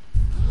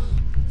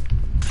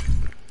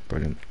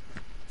 Brilliant.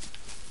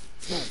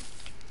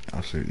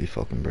 Absolutely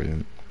fucking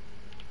brilliant.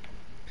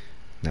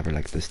 Never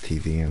liked this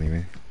TV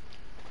anyway.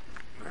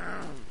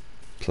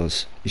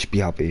 Plus, you should be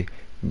happy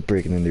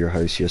breaking into your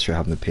house just for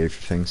having to pay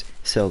for things.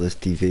 Sell this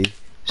TV,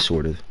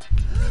 sorted.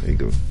 There you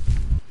go.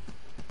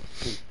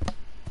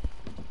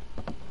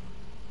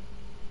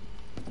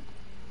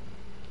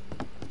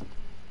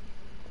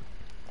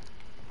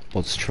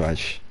 What's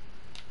trash?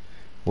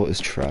 What is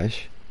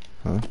trash?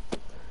 Huh?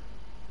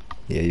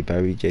 Yeah, you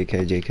better be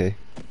JK, JK.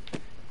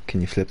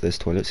 Can you flip this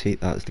toilet seat?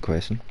 That is the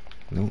question.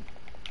 No.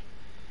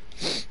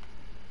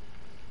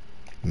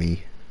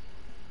 Me.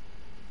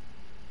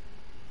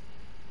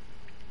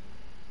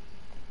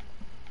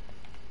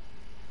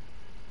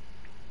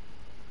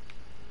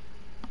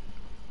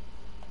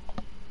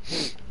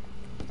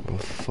 I'll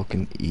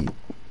fucking eat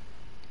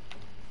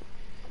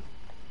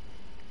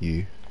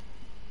you.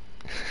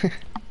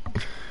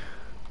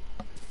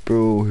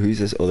 Bro, who's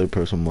this other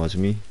person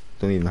watching me?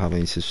 Don't even have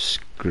any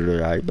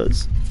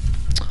subscribers.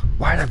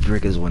 Why did I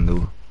break his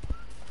window?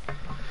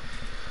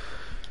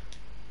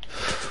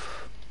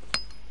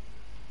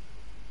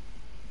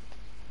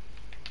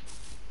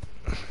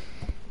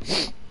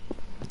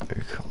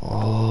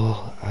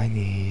 All I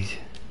need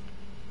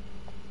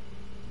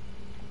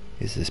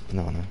is this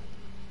banana.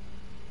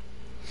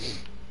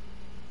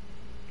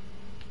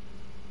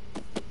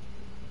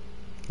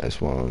 This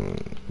one.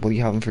 What are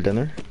you having for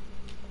dinner?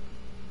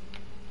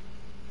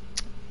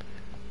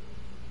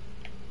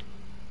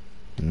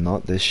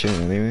 Not this shit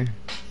anyway.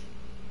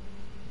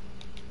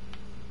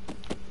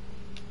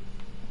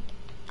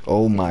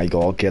 Oh my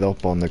god, get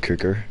up on the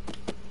cooker.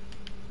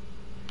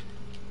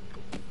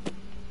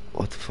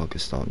 What the fuck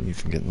is stopping you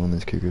from getting on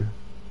this cooker?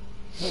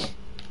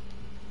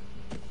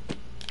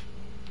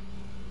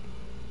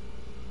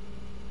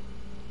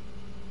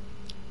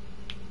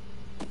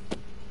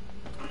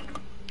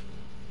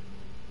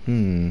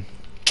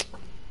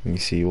 Let me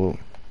see what.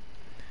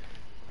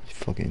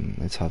 Fucking,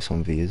 let's have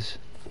some V's.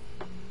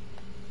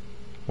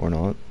 Or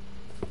not.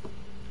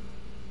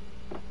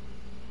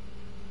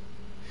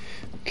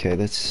 Okay,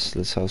 let's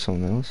have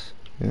something else.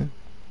 Yeah.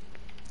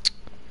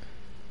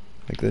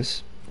 Like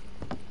this.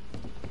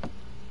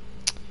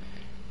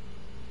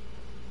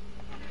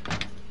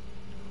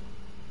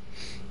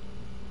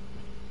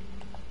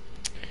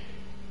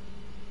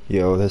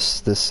 Yo,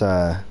 this looks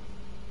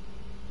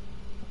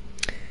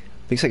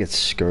like it's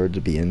scared to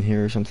be in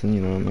here or something,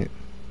 you know. I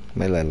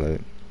might let it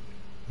out.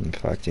 In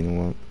fact, you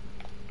know what?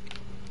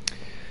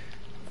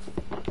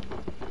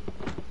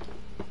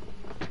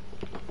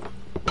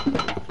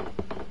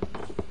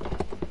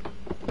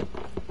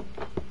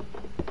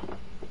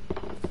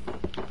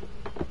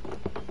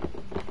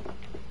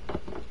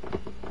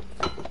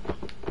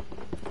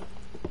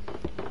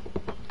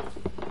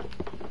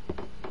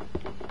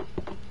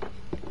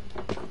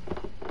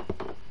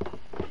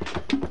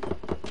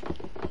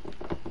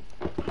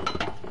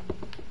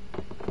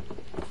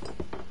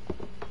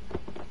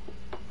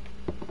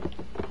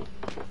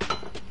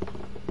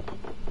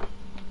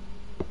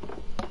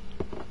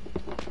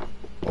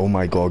 Oh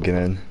my god, get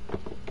in.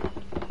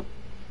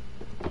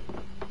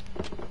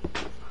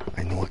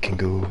 I know it can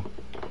go.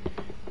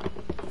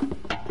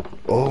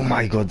 Oh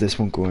my god, this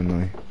won't go in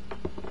now.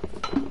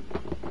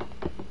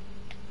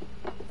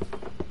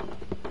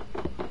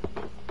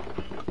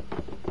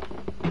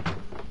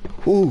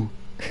 Ooh.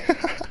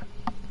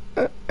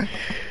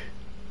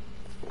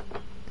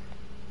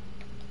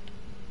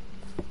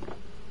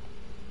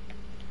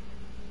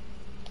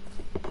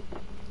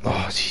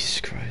 Oh,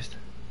 Jesus Christ.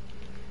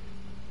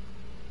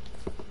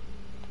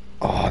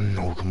 Oh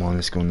no, come on,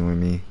 it's going to annoy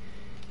me.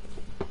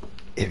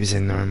 It was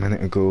in there a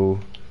minute ago.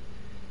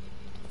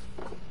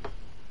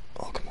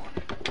 Oh, come on.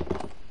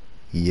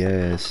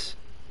 Yes.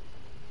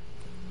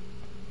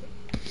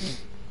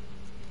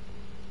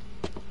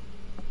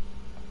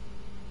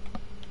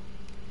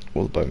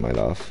 What about my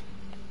laugh?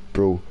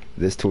 Bro,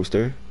 this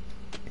toaster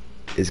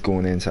is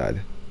going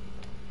inside.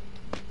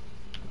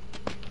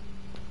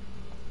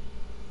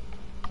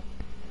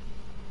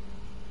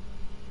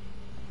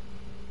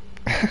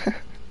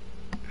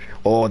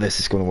 Oh, this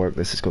is gonna work,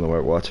 this is gonna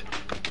work, watch.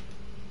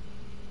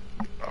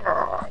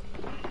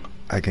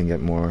 I can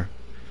get more.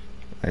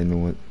 I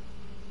know it.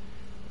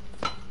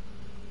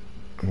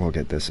 We'll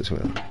get this as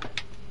well.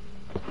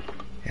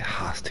 It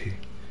has to.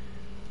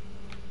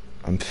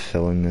 I'm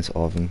filling this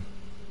oven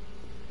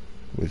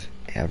with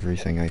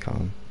everything I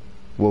can.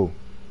 Whoa.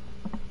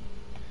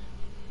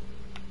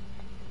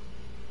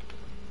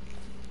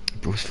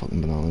 Bro's fucking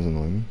bananas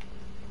annoy me.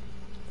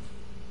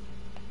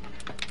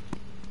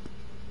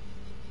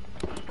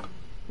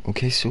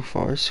 Okay, so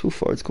far it's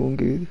going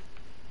good.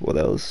 What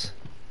else?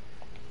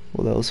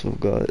 What else we've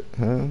got?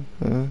 Huh?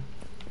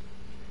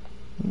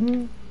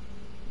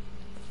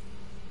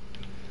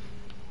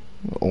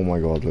 Oh my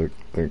god, look.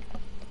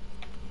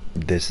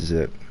 This is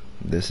it.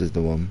 This is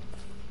the one.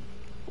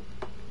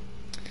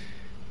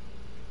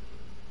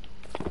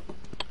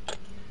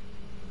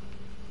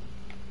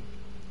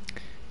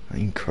 I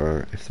don't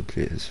care if the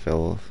plate has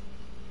fell off.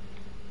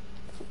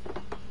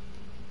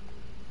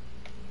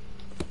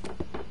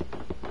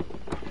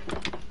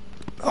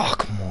 Oh,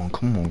 come on.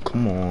 Come on,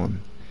 come on,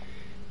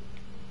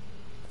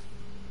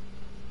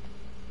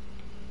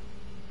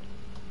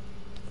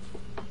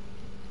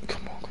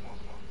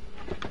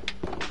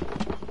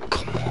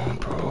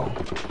 bro.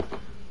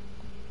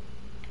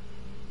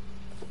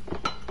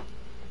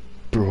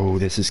 Bro,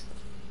 this has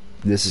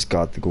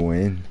got to go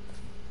in.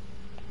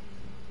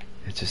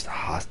 It just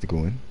has to go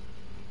in.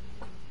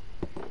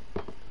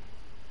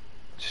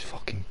 Just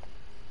fucking.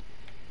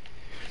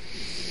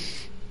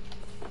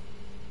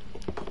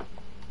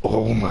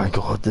 Oh my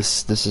god,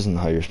 this isn't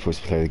how you're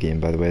supposed to play the game,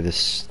 by the way.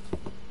 This.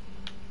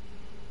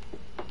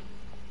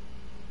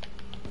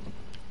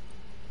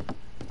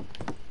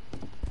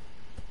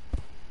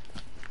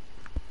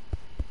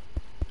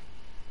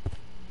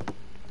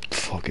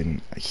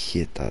 Fucking, I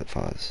hate that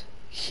Faz.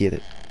 Hate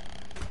it.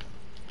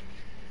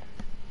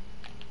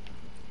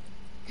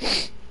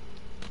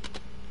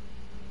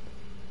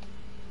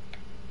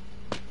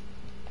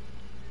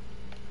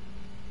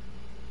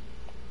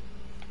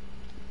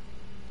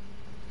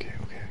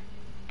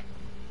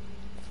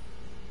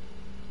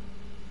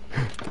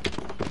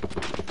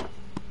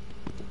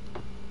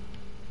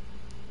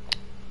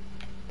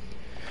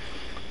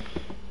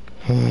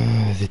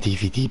 The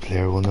DVD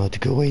player will not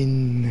go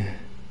in.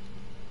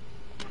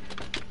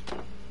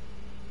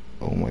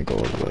 Oh my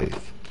god,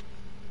 life.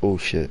 Oh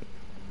shit.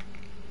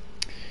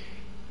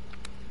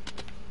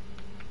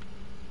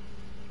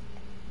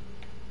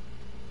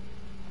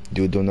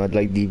 You do not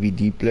like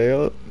DVD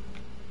player?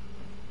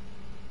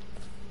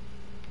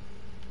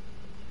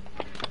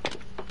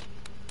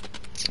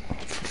 Oh,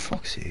 for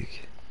fuck's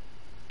sake.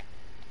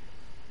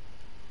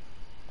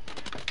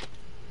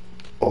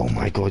 Oh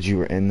my god, you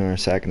were in there a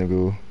second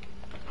ago.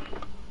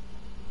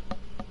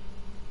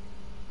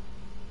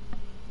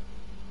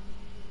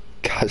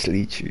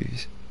 Gasly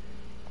choose.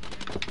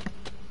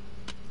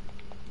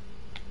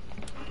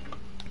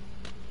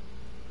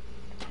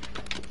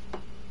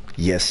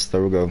 Yes,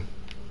 there we go.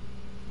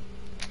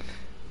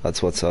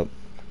 That's what's up.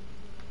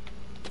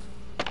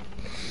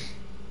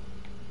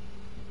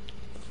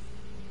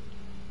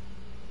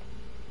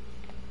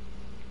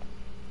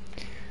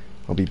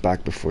 I'll be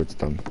back before it's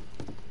done.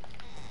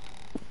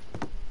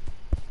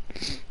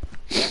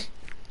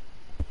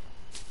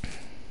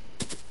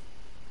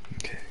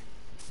 Okay.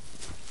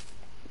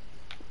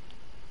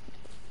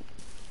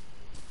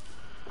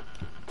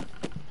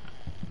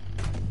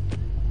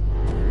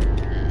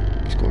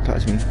 He's gonna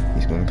catch me.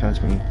 He's gonna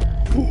catch me.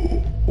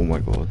 Oh my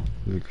god.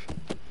 Look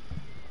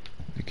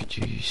at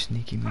you,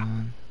 sneaky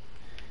man.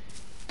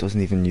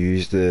 Doesn't even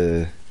use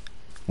the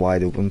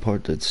wide open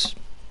part that's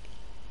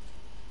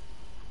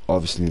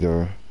obviously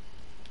there.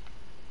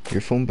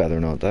 Your phone better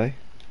not die.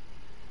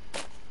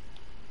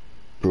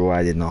 Bro,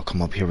 I did not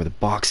come up here with a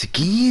box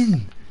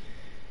again.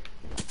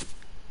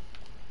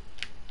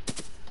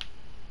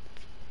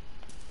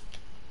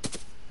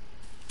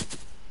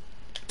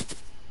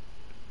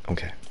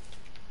 Okay.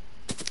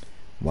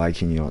 Why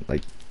can you not,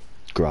 like,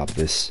 grab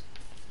this?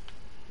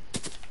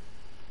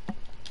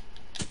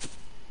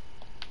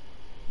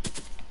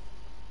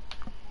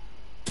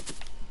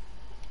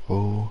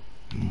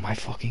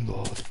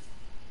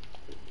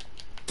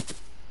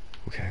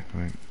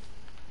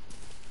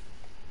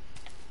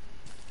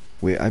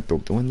 Wait, I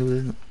broke the window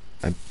then?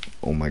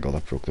 Oh my god, I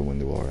broke the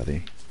window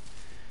already.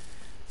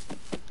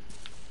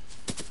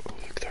 Oh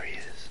look, there he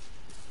is.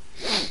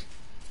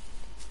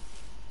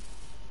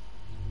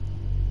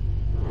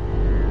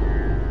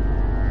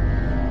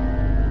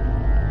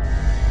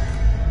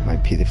 My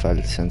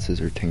pedophile senses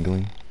are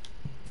tingling.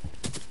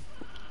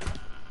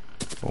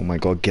 Oh my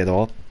god, get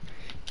up.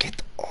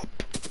 Get up.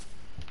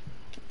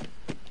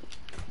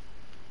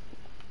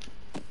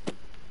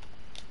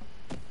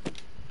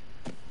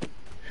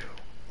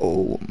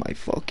 Oh my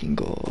fucking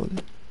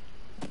god.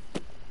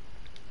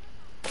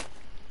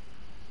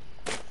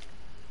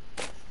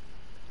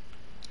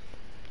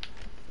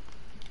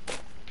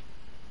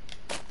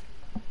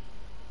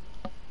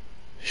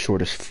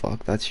 Short as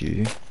fuck, that's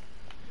you.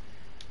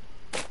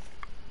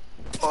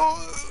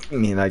 Oh, I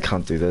mean, I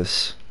can't do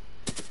this.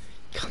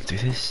 Can't do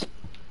this.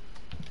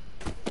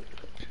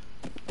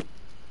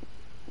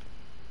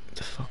 What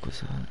the fuck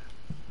was that?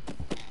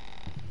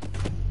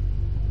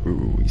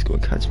 Ooh, he's gonna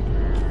catch me.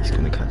 He's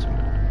gonna catch me.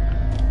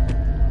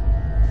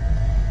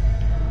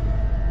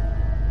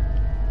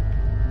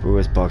 Bro,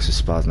 this box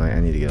is spazzing out. I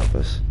need to get up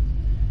this.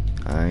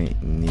 I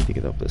need to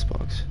get up this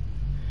box.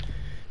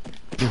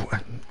 Bro,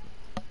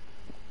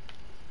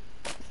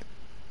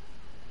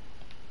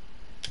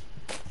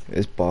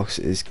 this box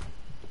is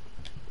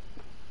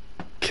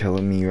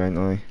killing me right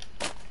now.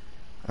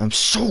 I'm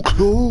so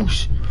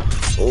close.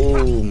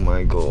 Oh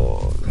my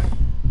god.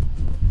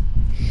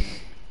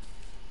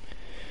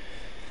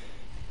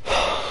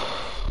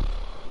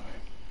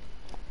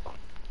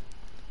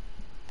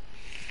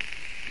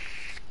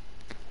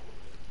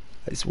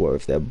 I swear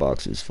if that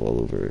boxes fall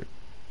over,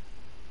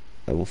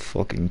 I will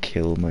fucking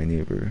kill my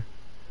neighbor.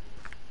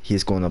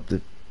 He's going up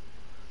the...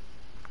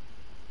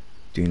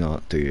 Do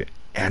not do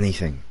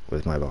anything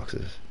with my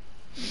boxes.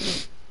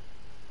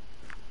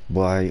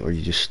 Why are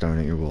you just staring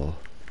at your wall?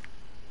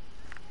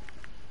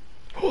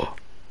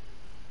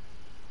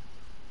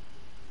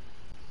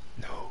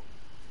 No.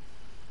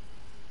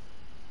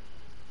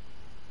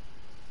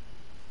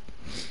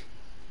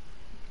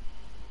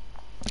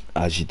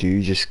 As you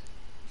do, just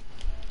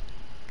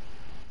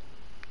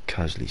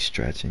casually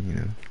stretching, you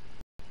know.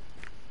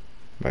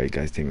 Why are you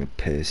guys taking a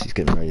piss? He's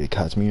getting ready to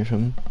catch me or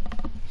something?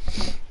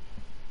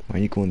 Why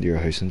don't you go into your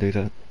house and do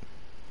that?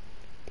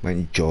 Why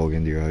don't you jog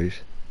into your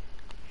house?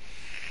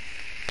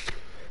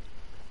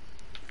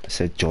 I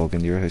said jog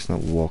into your house,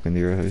 not walk into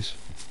your house.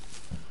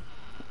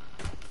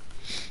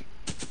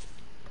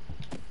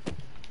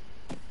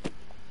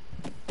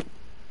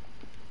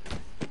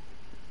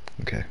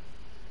 Okay.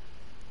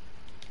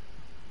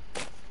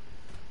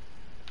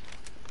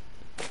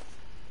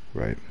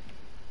 Right.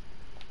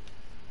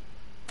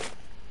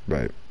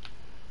 Right.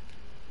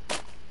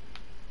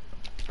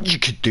 You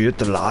could do it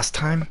the last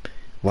time.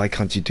 Why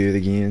can't you do it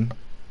again?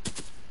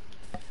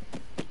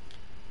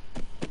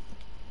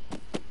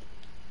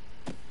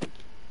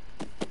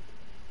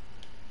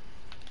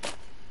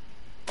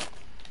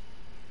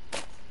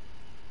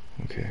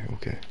 Okay,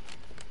 okay.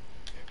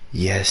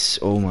 Yes,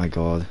 oh my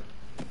god.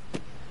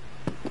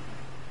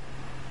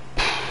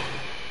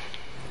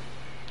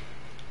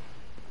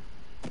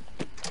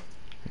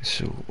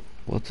 So,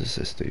 what does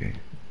this do?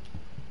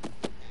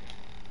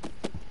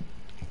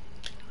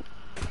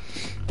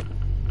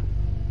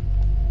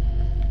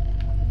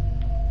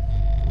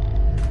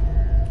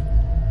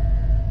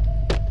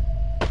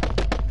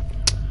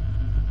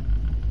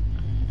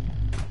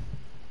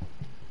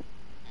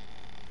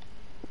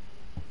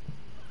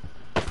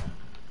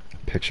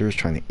 Picture is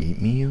trying to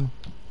eat me, yo?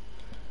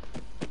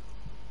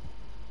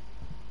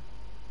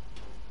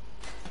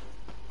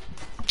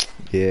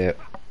 Yeah,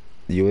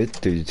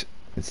 dude,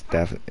 it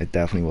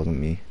definitely wasn't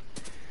me.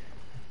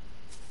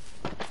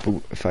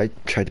 But if I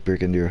tried to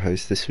break into your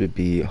house, this would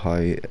be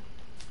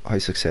how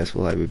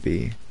successful I would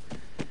be.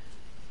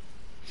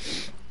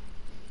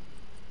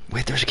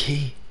 Wait, there's a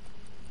key.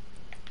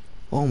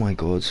 Oh my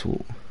god,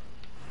 so...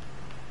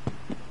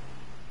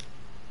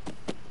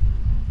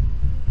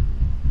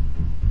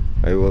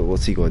 Right,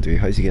 what's he gonna do?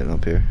 How's he getting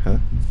up here, huh?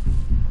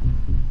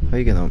 How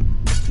you getting up?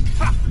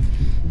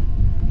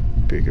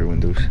 Break your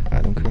windows,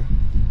 I don't care.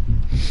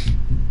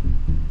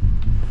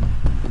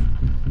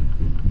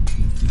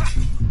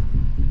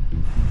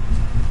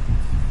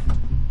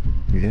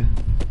 Yeah.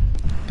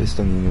 Just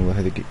don't even know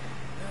how to get...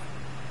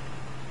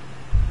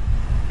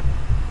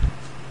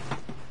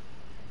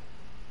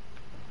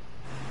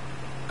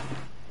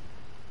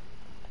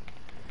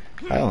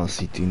 I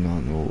honestly do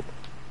not know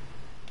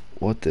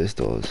what this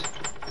does.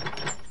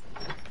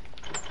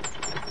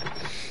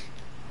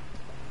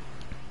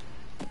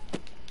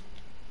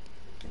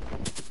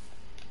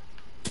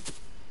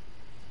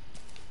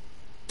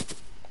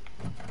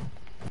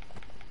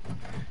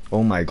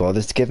 Oh my god,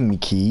 it's giving me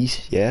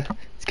keys, yeah?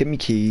 It's giving me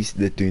keys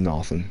that do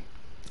nothing.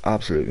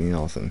 Absolutely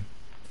nothing.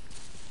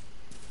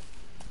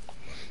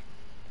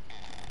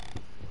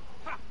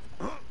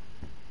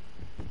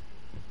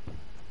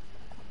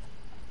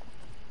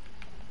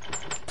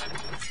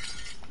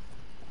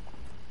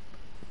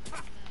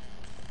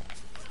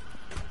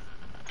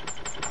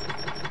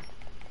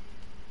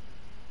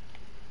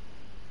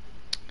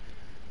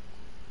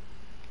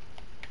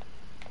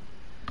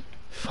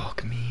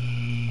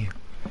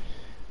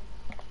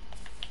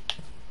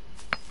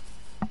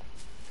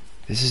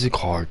 This is a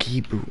car key,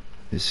 bro.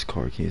 This is a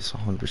car key. It's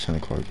 100% a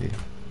car key.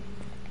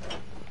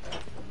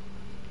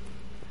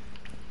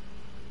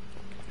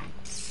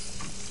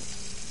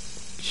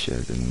 Shit,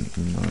 I didn't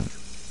know it.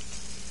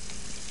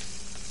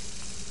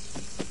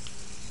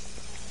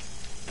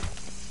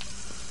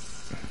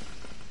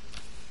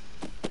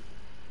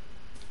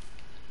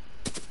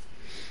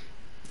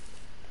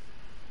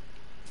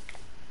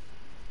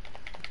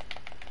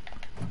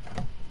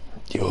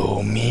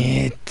 Yo,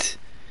 mate.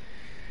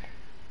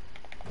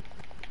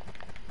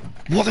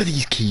 What are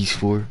these keys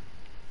for?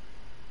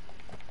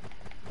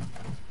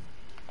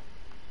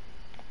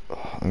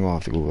 I'm gonna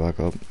have to go back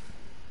up.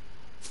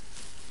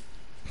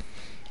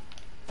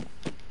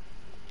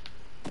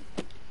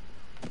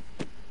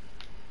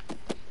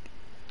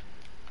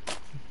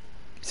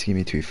 Just give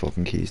me 2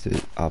 fucking keys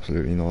to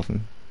absolutely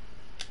nothing.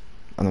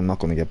 And I'm not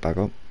gonna get back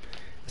up.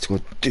 Let's go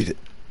do it.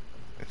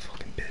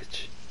 Fucking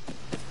bitch.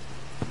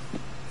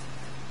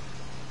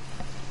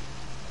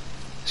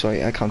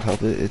 Sorry, I can't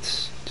help it.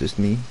 It's just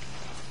me.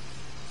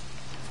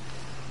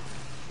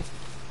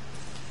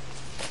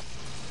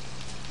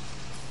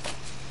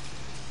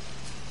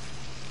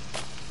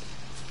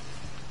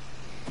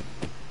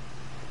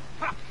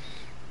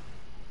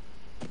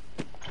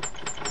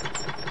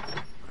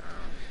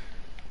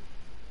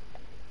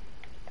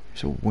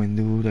 There's a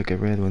window, like a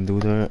red window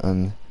there,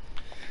 and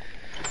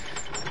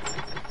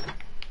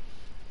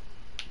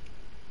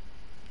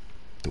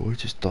door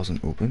just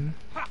doesn't open.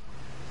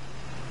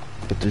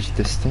 But there's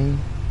this thing.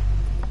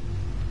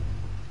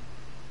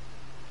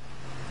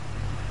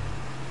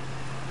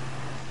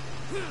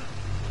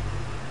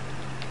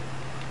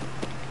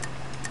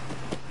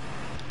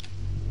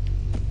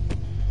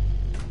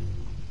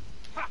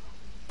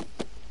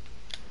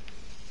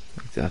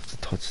 Like, do I have to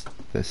touch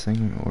this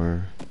thing,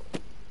 or?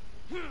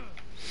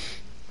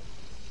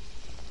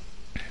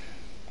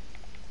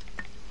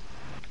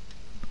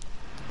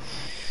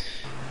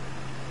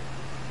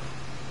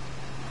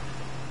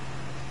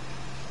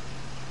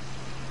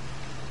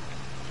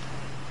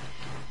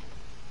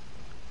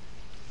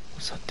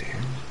 What's that doing?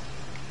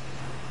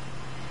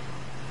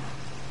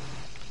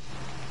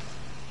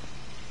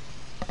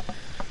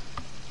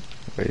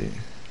 Wait.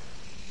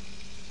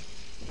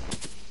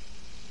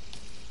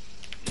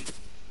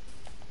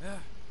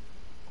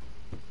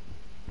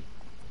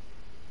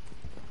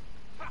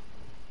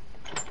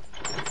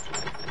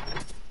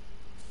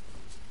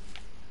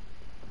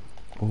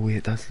 Oh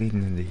wait, that's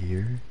leading into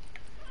here.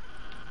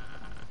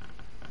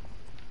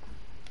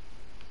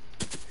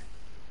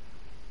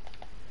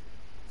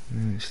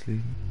 No, it's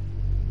leading.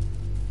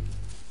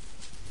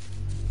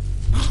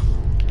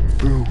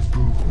 Bro.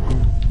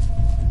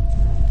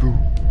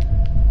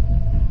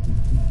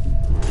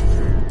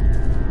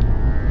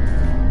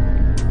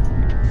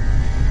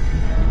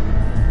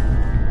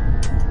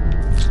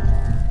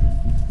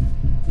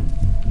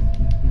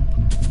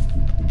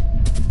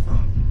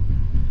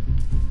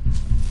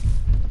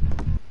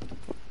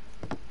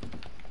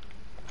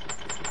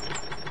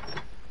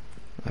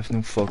 I have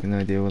no fucking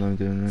idea what I'm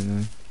doing right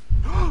now.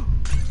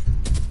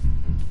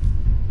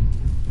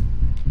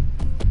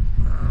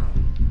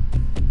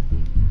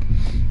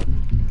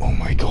 Oh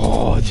my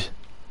god!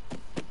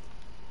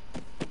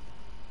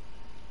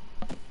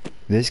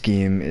 This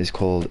game is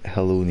called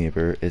Hello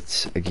Neighbor.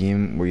 It's a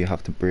game where you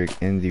have to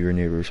break into your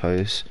neighbor's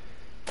house,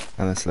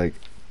 and it's like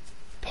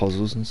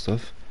puzzles and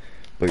stuff,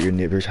 but your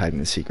neighbor's hiding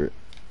a secret.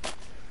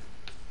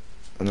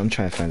 And I'm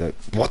trying to find out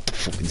what the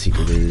fucking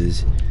secret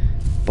is,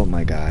 but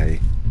my guy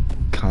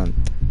can't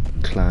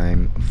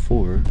climb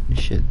for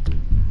shit.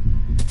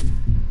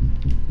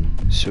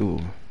 So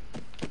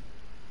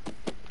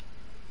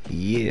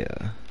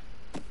yeah.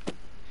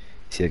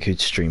 See, I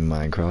could stream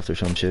Minecraft or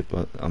some shit,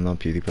 but I'm not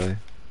PewDiePie.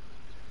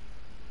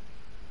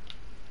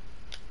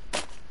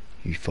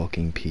 You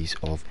fucking piece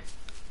of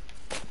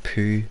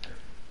poo.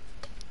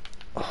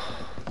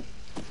 Oh.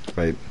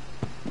 Right.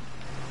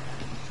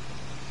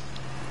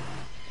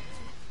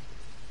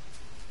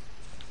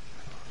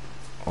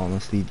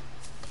 Honestly,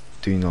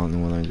 do not know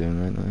what I'm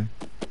doing right now.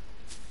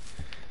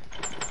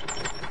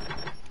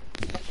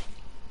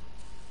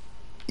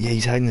 Yeah,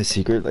 he's hiding a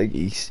secret. Like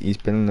he's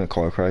been in a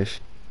car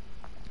crash,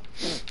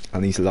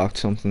 and he's locked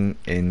something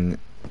in.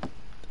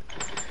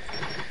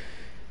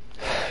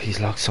 He's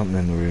locked something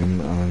in the room,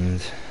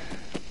 and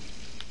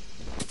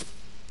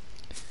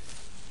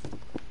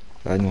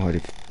I don't know how to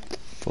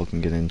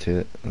fucking get into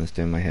it, and it's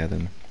doing my head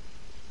in.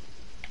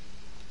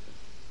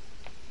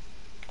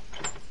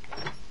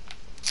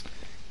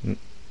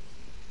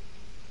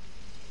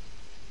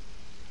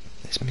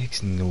 This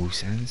makes no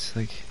sense,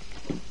 like.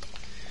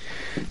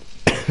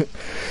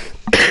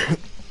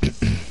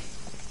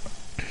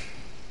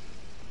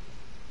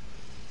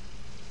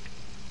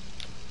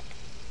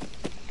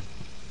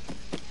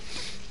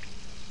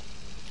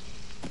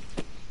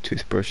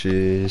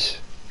 Toothbrushes.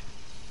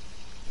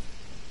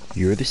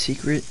 You're the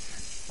secret?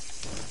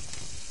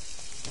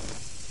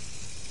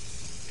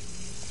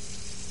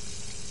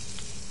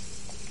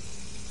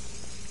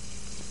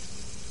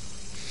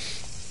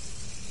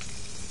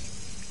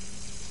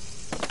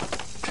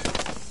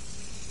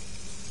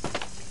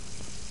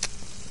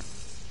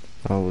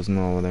 wasn't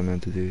all what I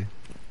meant to do.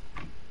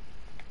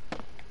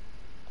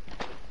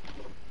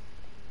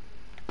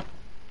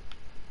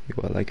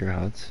 Yo, I like your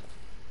hats.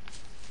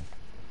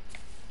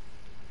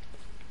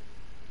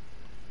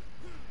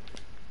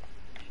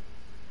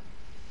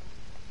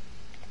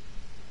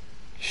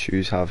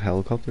 Shoes have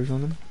helicopters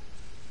on them?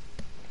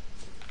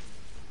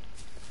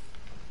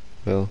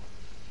 Well,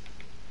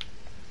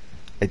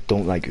 I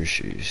don't like your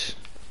shoes.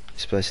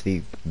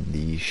 Especially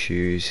these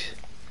shoes.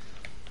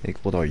 Like,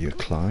 what are you, a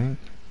clown?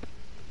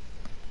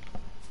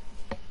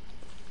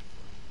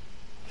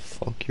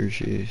 Fuck your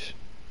shoes.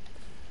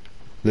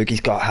 Look, he's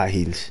got high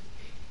heels.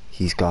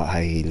 He's got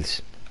high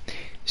heels.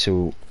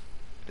 So,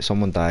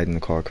 someone died in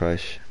a car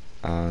crash,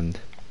 and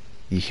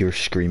you hear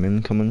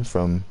screaming coming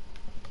from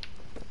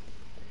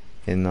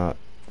in that.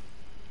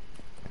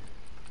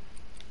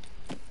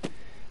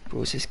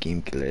 Bro, is this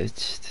game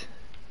glitched?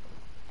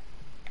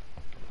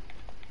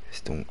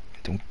 I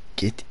don't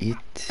get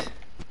it.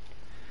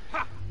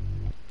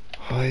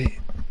 Hi,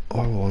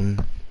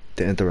 R1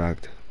 to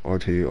interact,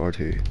 R2,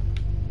 R2.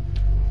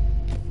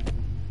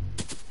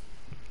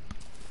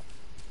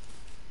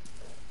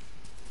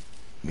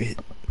 Wait.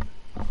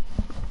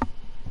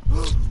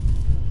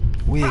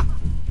 Wait.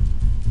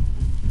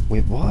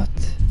 Wait, what?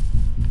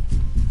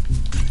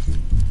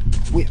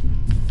 Wait.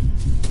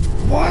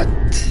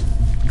 What?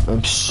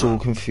 I'm so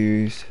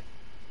confused.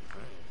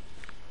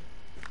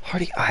 How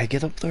did I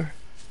get up there?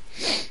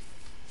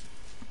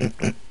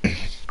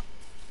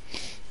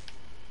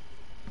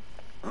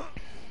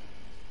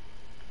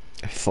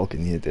 I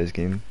fucking hate this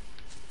game.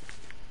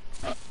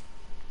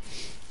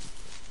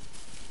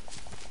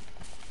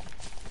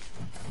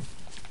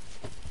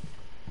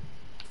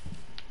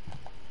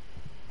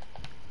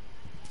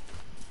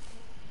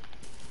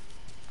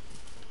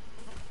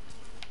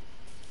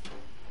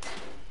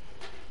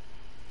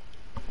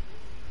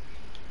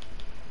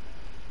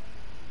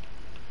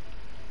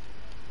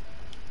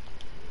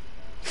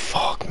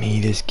 Fuck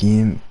me, this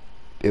game.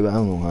 Dude, I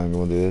don't know how I'm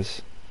gonna do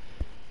this.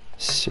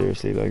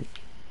 Seriously, like,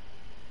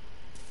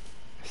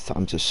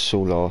 I'm just so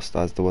lost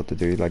as to what to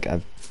do. Like,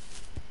 I've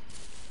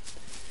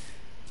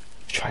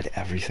tried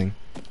everything.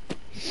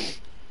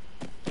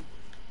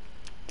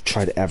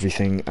 Tried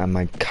everything, and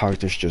my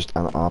character's just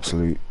an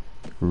absolute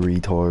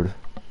retard.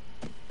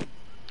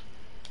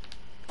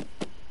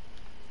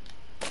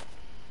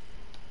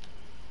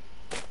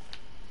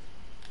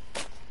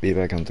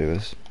 Maybe I can't do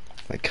this.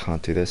 I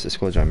can't do this. It's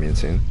gonna drive me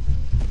insane.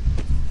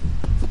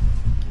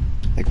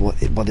 Like,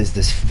 what is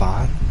this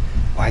fan?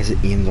 Why is it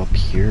aimed up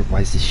here?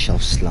 Why is this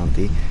shelf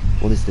slanty?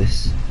 What is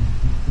this?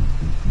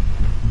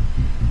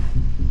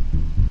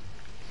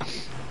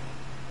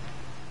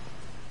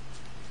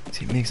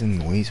 See, it makes a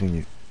noise when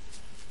you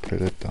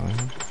put it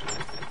down.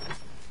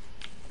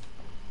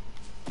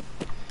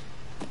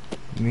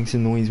 It makes a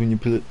noise when you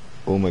put it...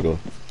 Oh my god.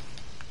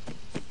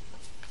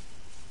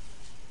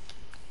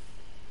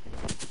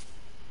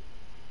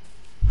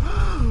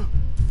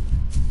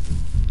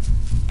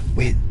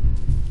 Wait.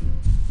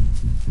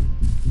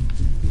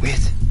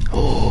 Wait.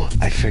 Oh,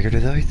 I figured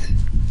it out.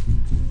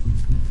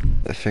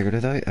 I figured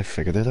it out. I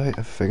figured it out.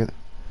 I figured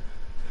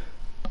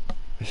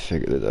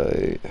it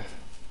out.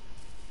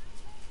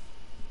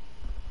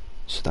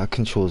 So that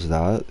controls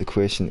that. The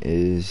question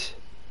is,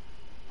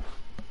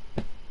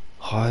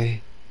 how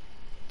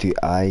do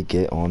I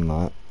get on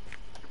that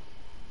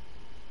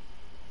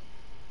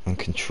and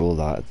control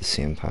that at the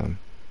same time?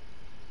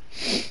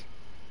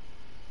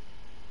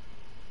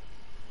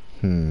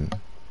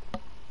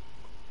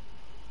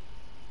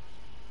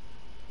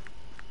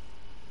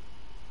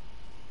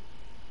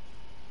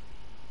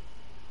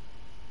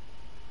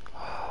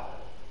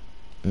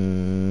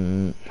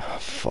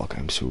 Fuck,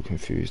 I'm so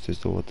confused as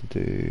to what to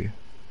do.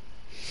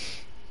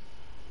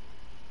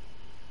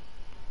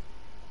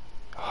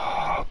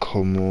 Oh,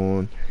 come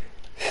on.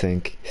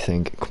 Think.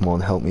 Come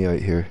on, help me out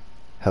here.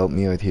 Help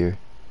me out here.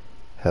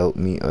 Help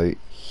me out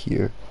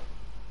here.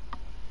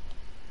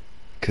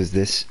 Because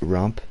this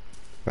ramp,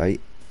 right,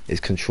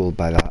 is controlled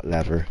by that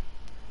lever.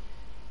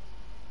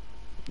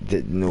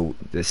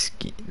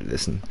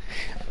 Listen.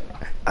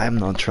 I'm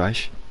not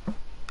trash.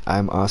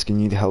 I'm asking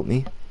you to help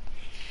me.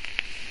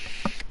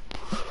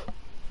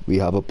 We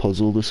have a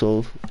puzzle to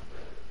solve,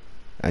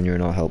 and you're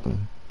not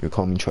helping. You're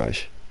calling me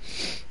trash.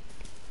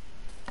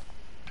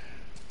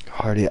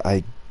 How do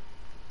I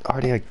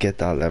get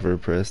that lever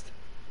pressed?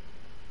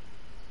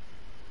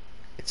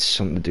 It's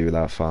something to do with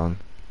that fan.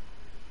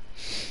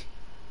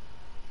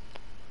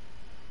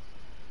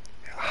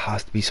 It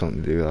has to be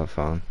something to do with that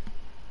fan.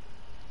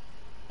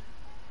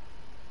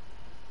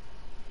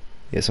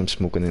 Yes, I'm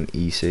smoking an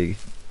e-cig,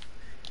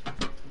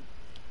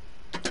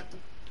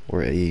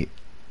 or aka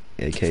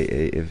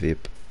a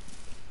vape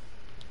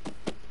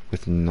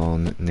with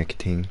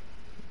non-nicotine.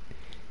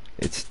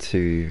 It's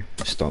to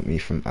stop me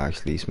from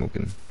actually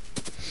smoking.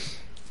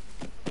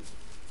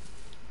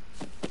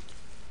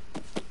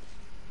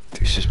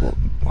 This is what...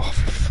 Oh,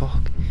 for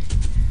fuck.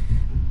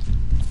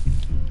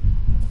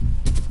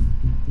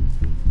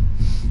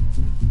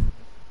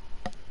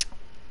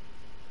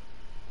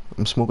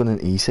 I'm smoking an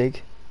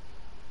e-cig.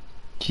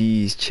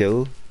 Jeez,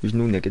 chill. There's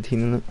no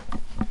nicotine in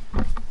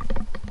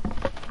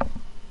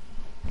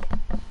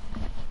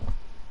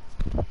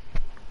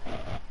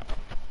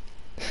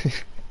it.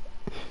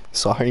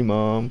 Sorry,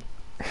 Mom.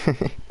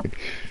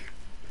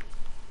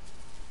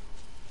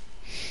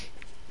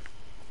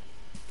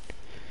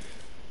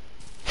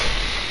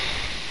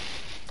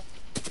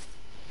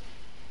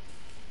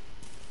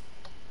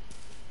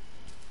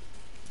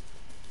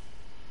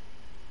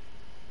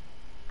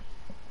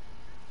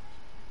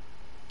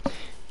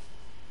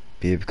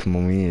 Babe, come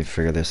on, we need to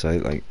figure this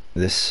out. Like,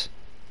 this...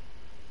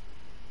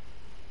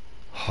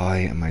 How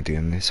am I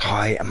doing this?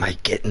 How am I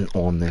getting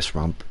on this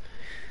ramp?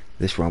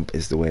 This ramp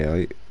is the way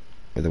out,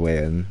 or the way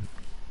in.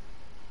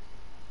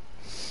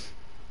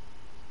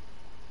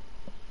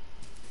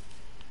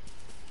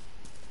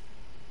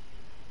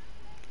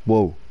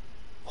 Whoa.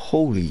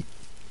 Holy...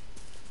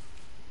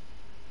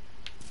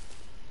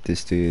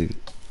 This dude,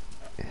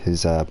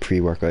 his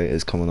pre-workout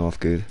is coming off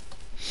good.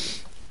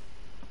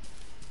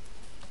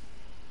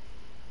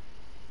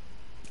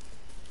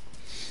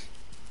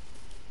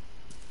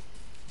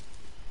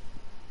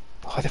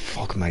 How the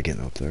fuck am I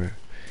getting up there?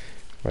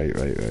 Right.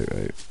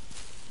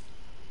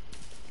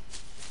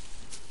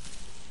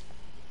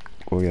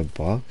 Oh, we have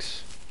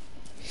box.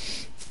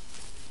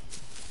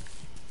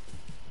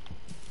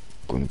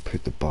 Gonna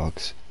put the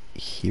box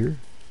here.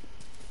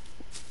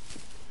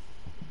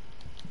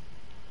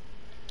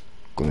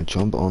 Gonna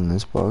jump on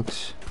this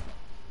box.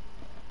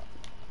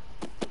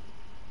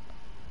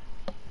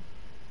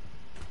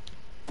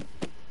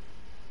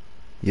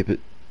 Yeah, but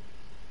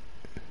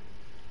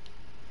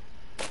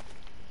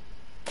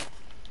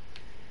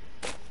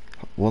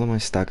what am I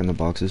stacking the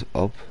boxes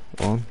up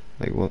on?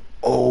 Like what?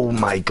 Oh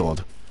my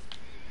god!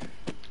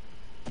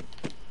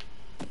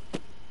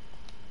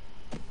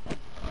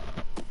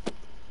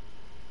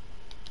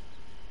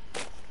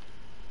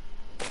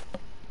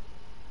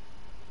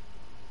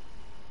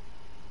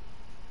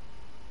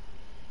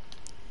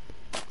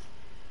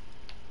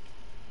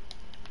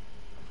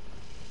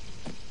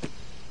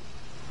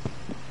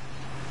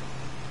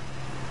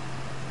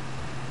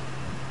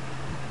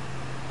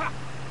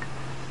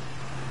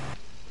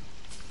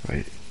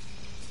 Right.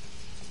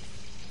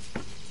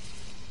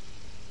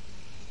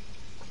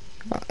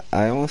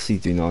 I honestly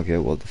do not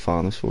get what the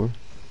fan is for.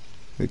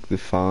 Like the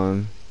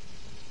fan.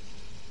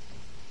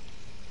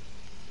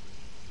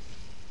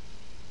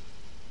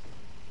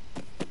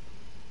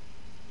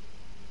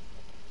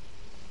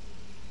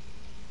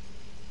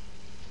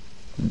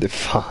 The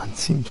fan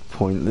seems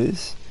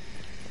pointless.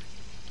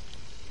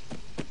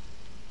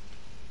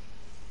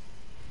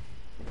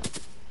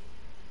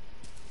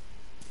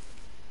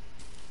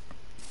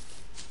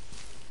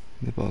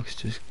 The box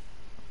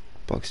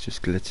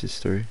just glitches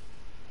through.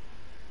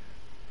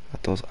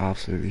 That does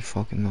absolutely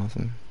fucking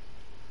nothing.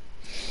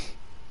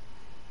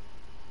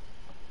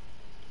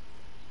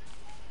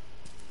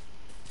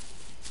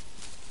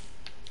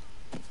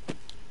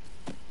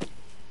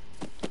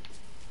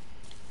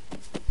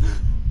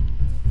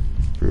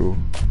 Bro.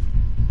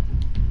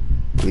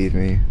 Leave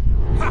me.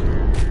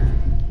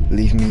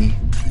 Leave me.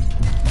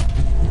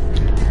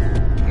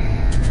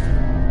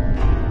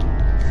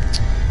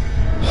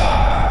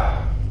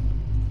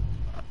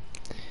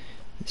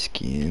 This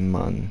game,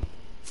 man.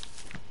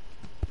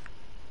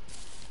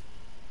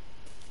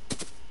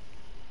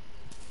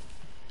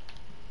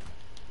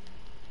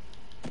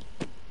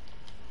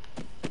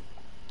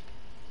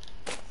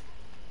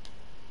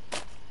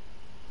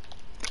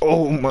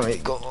 Oh my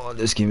god,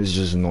 this game is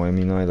just annoying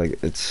me now.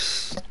 Like,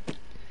 it's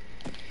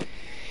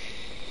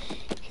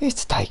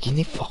taking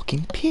the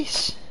fucking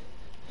piss.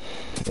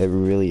 It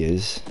really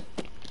is.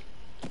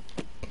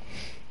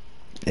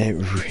 It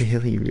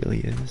really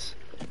is.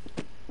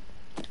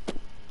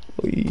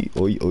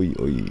 Oi.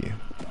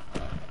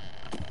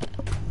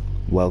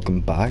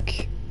 Welcome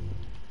back.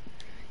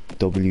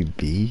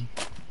 WB.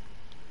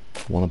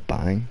 Wanna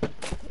bang?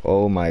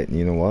 Oh my,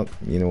 you know what?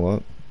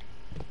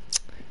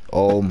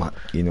 Oh my,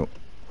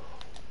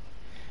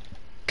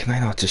 can I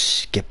not just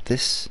skip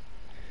this?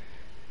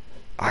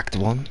 Act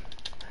 1?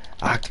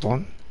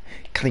 Can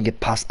I get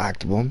past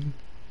Act 1?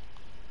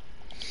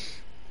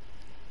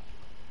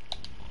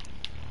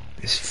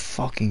 This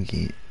fucking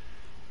key.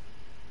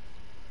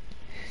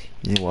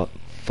 You know what?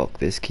 Fuck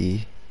this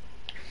key.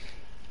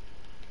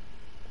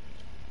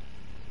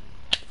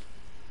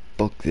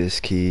 Fuck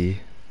this key.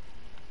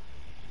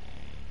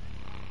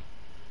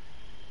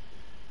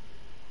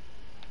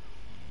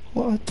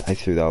 What? I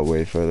threw that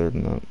way further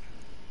than that.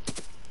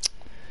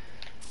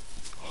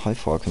 How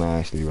far can I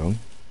actually run?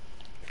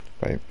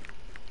 Right.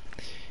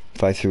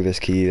 If I threw this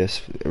key,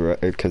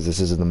 because this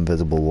is an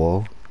invisible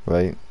wall,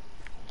 right?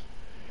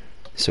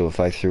 So if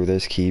I threw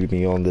this key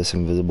beyond this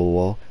invisible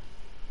wall,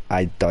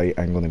 I doubt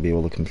I'm going to be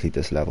able to complete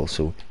this level.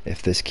 So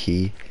if this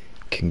key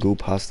can go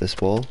past this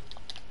wall,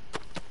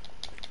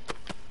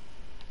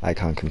 I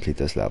can't complete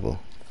this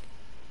level.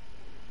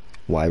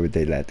 Why would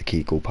they let the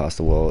key go past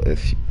the wall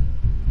if...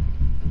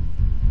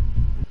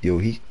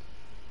 Yo,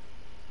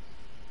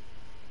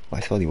 I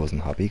thought he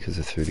wasn't happy because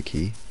I threw the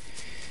key.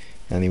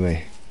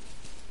 Anyway.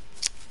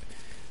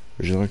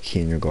 There's another key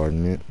in your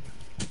garden, mate.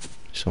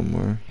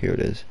 Somewhere. Here it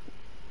is.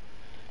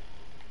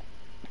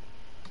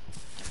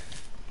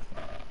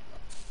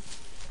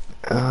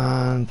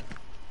 And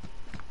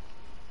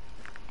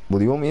what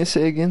do you want me to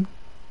say again?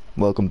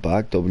 Welcome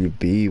back,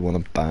 WB. You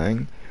wanna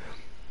bang?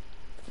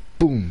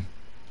 Boom.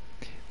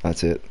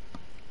 That's it.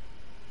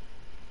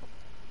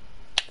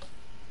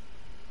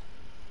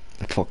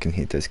 I fucking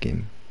hate this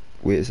game.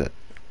 Wait, is that?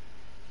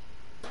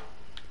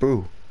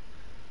 Bro,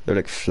 they're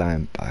like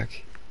flying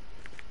back.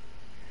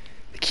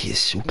 The key is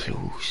so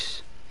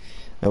close.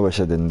 I wish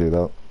I didn't do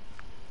that.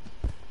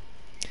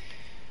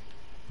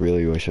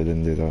 Really wish I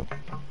didn't do that.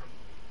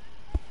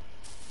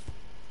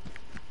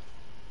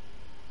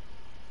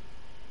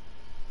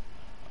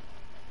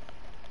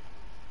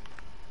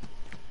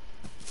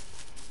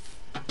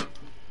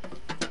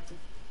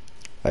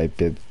 Alright,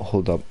 babe,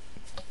 hold up.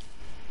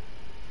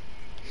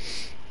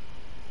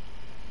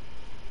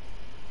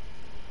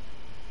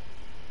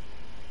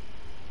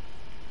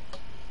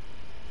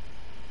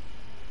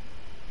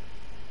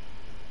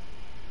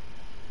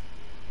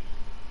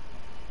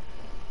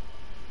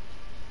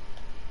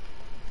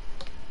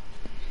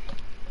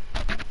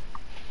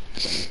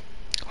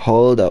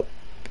 Hold up.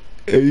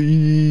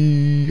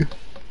 Hey.